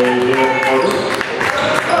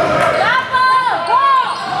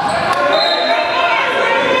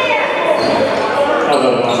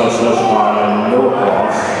 Another possession by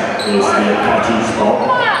Norcross is the Apache's ball.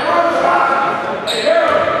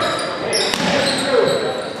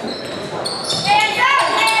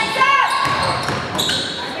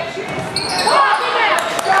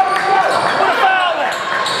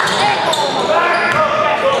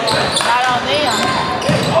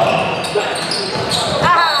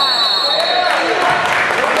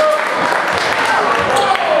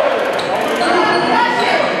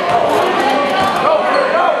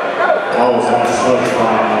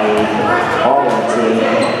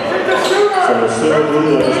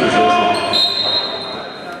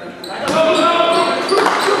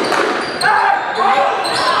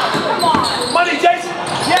 Money, Jason.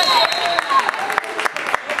 Yes.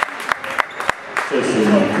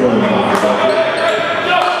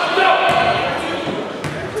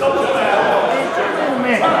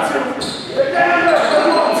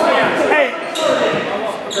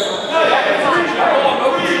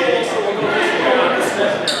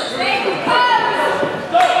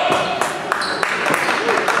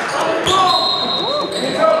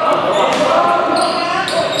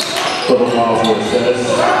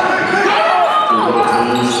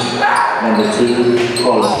 Number 2,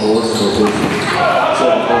 Carlos Morris, for his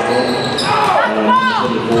second first one. And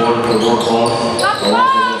 24 for Norcross.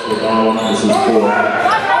 Alonzo down. This is 4.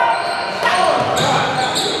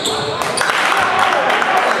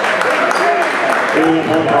 And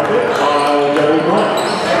one pocket by Gary Grant.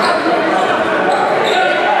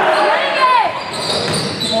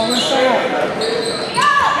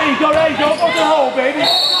 There you go, there you go. Go to the hole, baby. There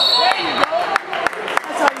you go.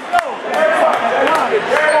 That's how you go.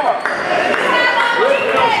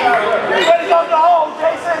 Ready to go to the hole,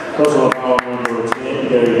 Jason. Personal foul number 10,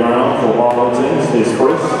 Gary Brown for Arlington, his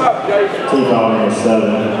first. Team foul number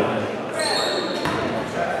 7.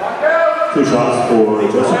 2 shots for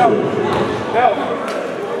Joseph Cook.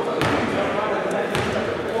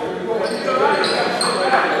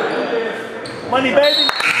 Money, baby.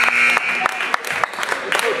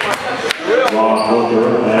 Rob Booker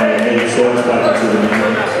and Nate Sims back into the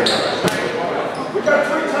game.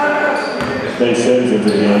 Nate Sims into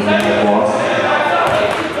the game from Norcross.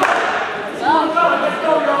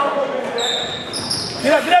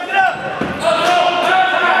 Get up, get up, get up!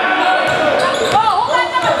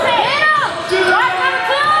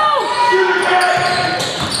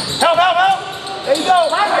 Help, help, help! There you go!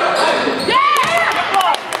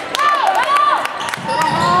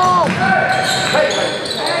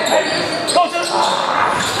 Go to the...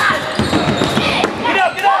 Get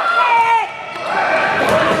up, get up!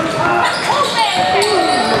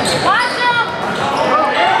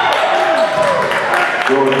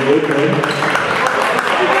 Jordan Goodman.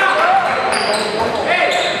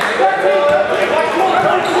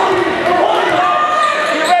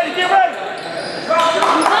 Get ready, get ready!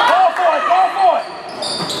 Go for it, go for it!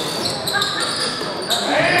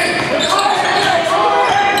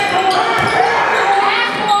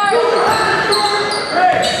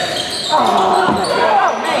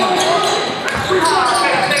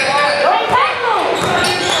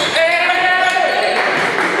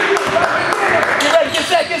 Get ready, get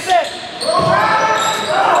set, get set!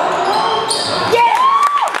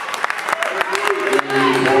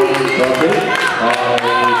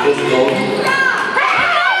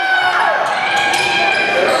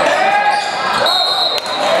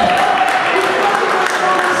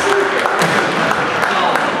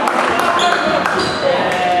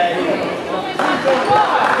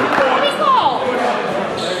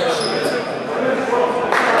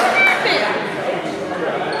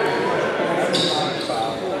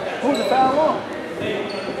 Who's the foul on? It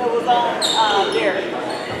was on Derek.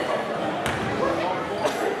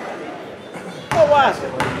 What was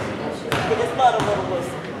it? He just let a little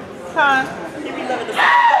whistle. Huh? He be living the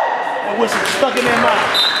That whistle stuck in their mouth.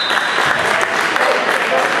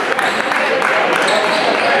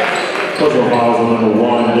 Personal fouls on number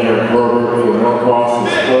 1, Derek Berger for Norcross,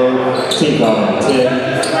 his third. Team foul number 10.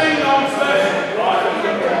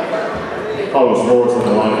 Carlos Morris on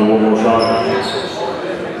the line for one more shot.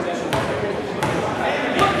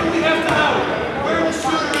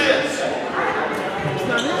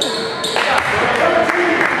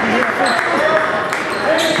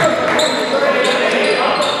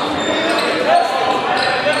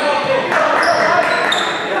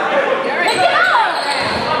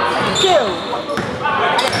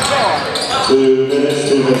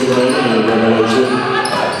 Two minutes remaining in the regulation.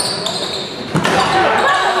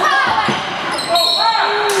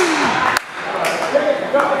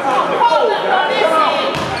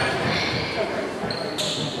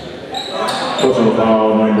 Personal foul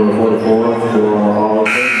number 44 for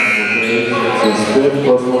Arlington. It's his 5th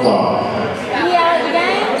personal foul. He out of the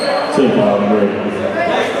game? Team foul number 8.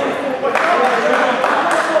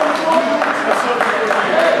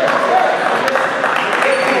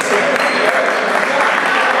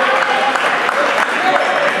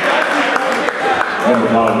 Number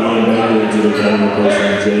 5 Ian Baker into the game,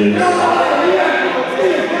 replacing James.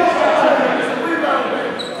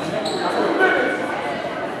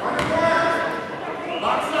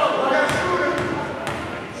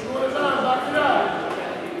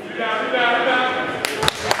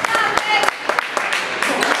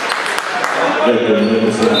 Victor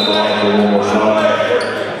Nicholson at the line for one more shot.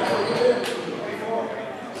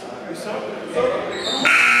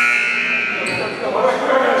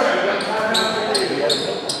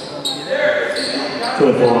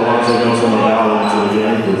 24 Alonzo Nelson now into the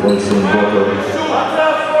game, replacing Booker.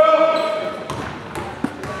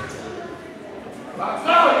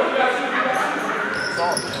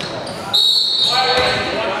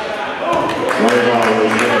 Right now,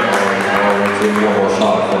 one more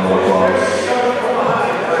shot from Norcross.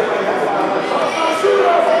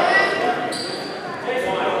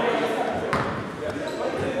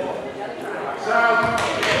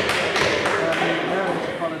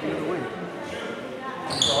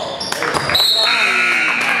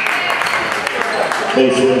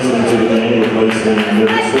 Masons into the game, replacing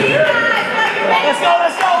Livingston. Let's go,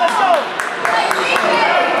 let's go, let's go!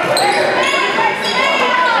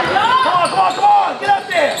 Come on, come on, come on! Get up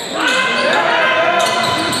there!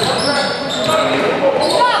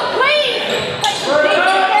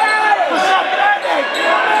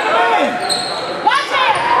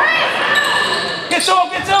 Get to him,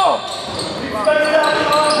 get to him!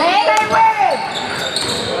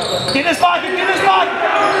 Get this pocket, get this pocket!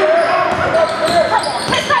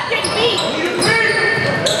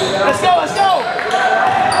 Let's go, let's go!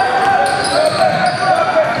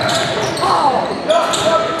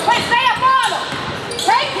 Wait, stay up on him!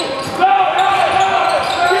 Take it!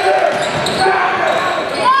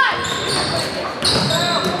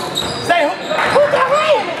 Stay, who got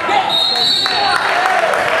ran?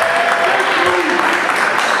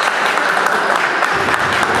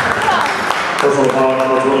 Personal foul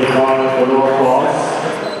number 25 for Norcross.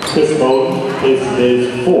 Chris Bowden is his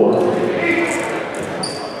 4th.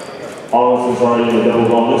 Arlington's already in a double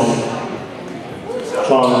bonus.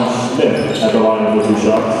 Sean Smith at the line for 2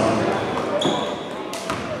 shots.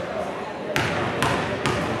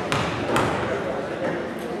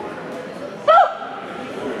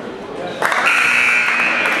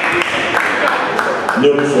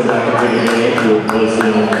 Newton back into the game,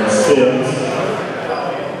 replacing Sims.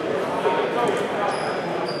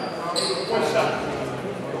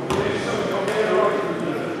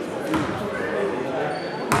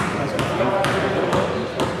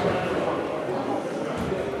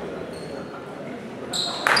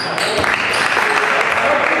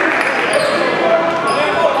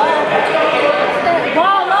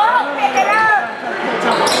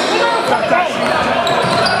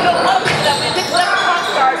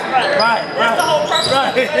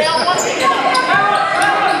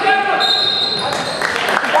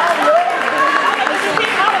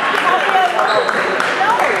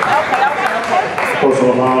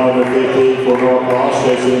 Personal foul number 15 for Norcross,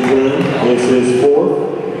 Jason Green is his 4th.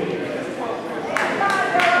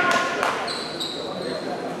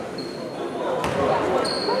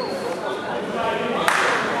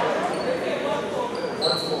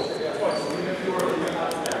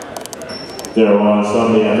 They're on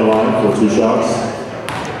Sunday at the line for 2 shots.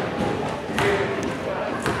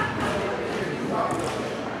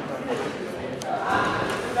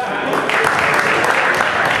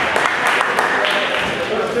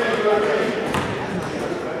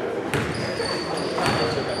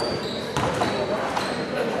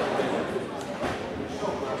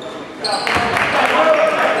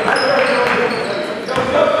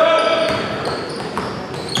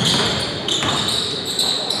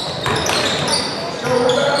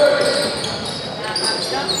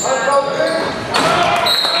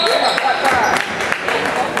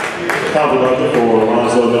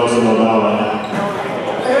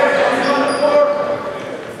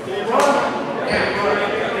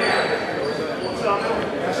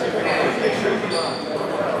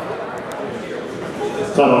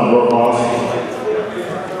 Timeout Norcross.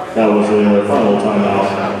 That was their final timeout.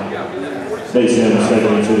 Mason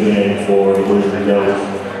stepping into the game for the Blue Devils.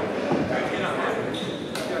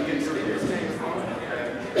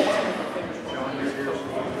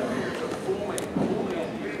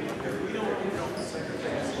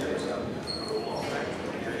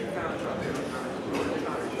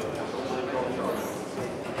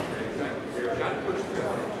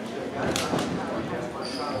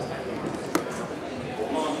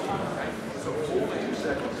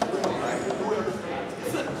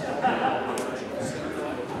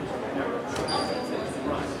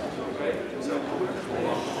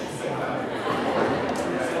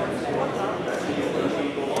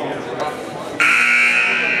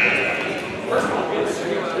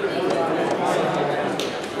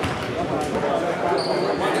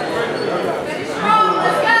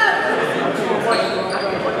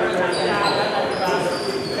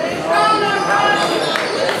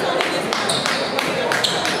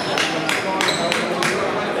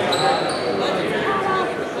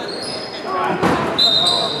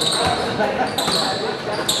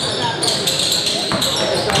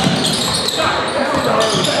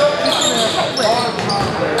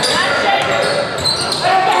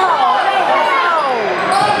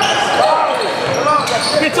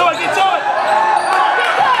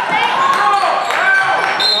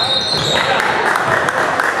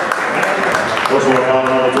 Personal foul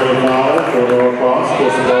number 25 for Norcross.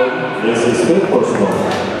 This is his 5th personal.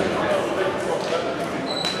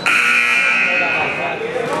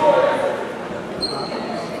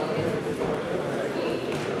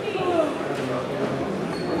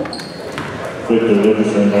 Victor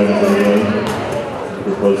Livingston back into the game,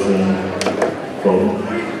 replacing Golden.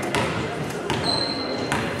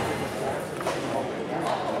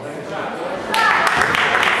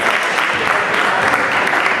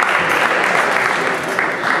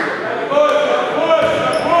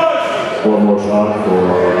 One more shot for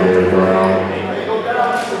Gary Brown.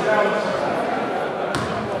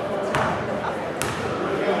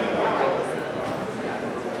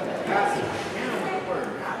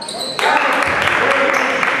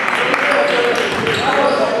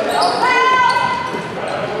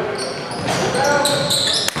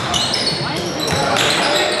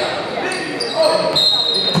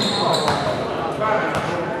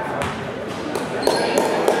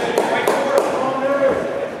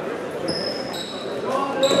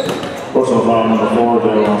 Personal foul number 4,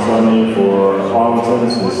 Daryl Sunny for Arlington,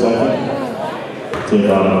 this is the second. Team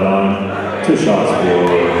foul number 9, 2 shots for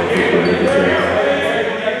Victor Nicholson.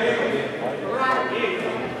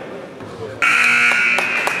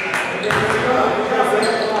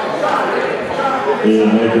 Ian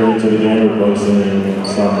Maker into the game, replacing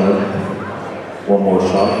Sumner. One more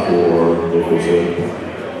shot for Nicholson.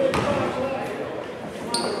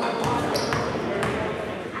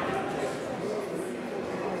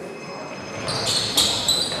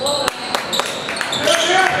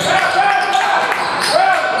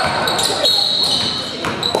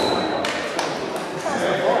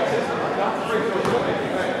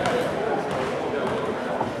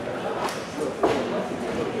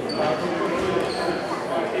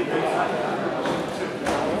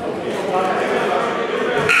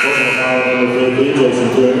 Jason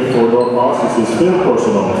King for Norcross. This is 5th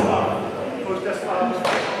personal.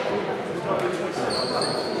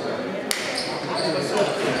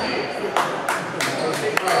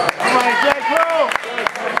 Come on, Jack, go!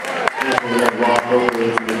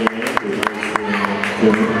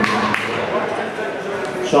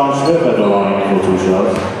 Sean Smith at the line for 2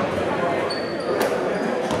 shots.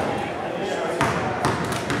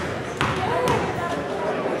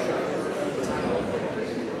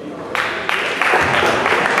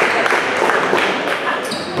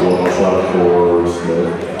 Shot for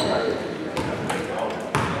Smith.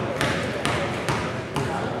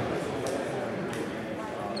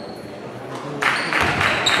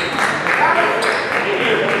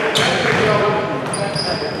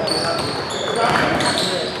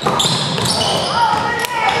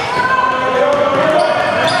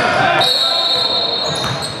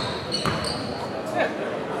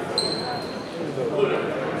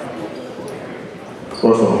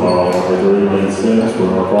 Personal foul number 3, Lane Sims for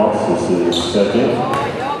Norcross. This is second.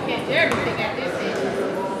 Y'all can't do everything at this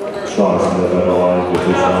end. Sean Smith at the line for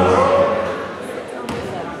 2 shots.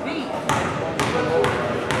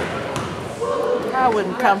 I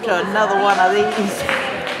wouldn't come to another one of these.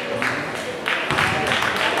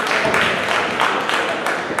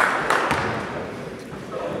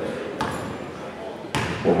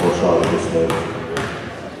 One more shot for Smith.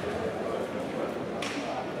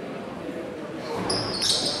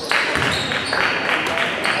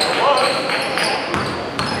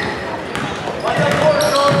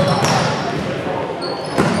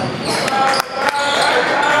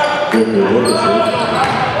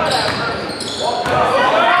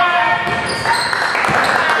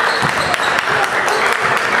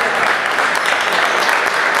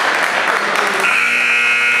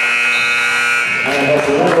 And that's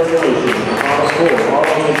the end of regulation. Final score,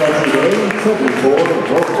 Arlington Country 74,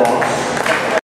 Norcross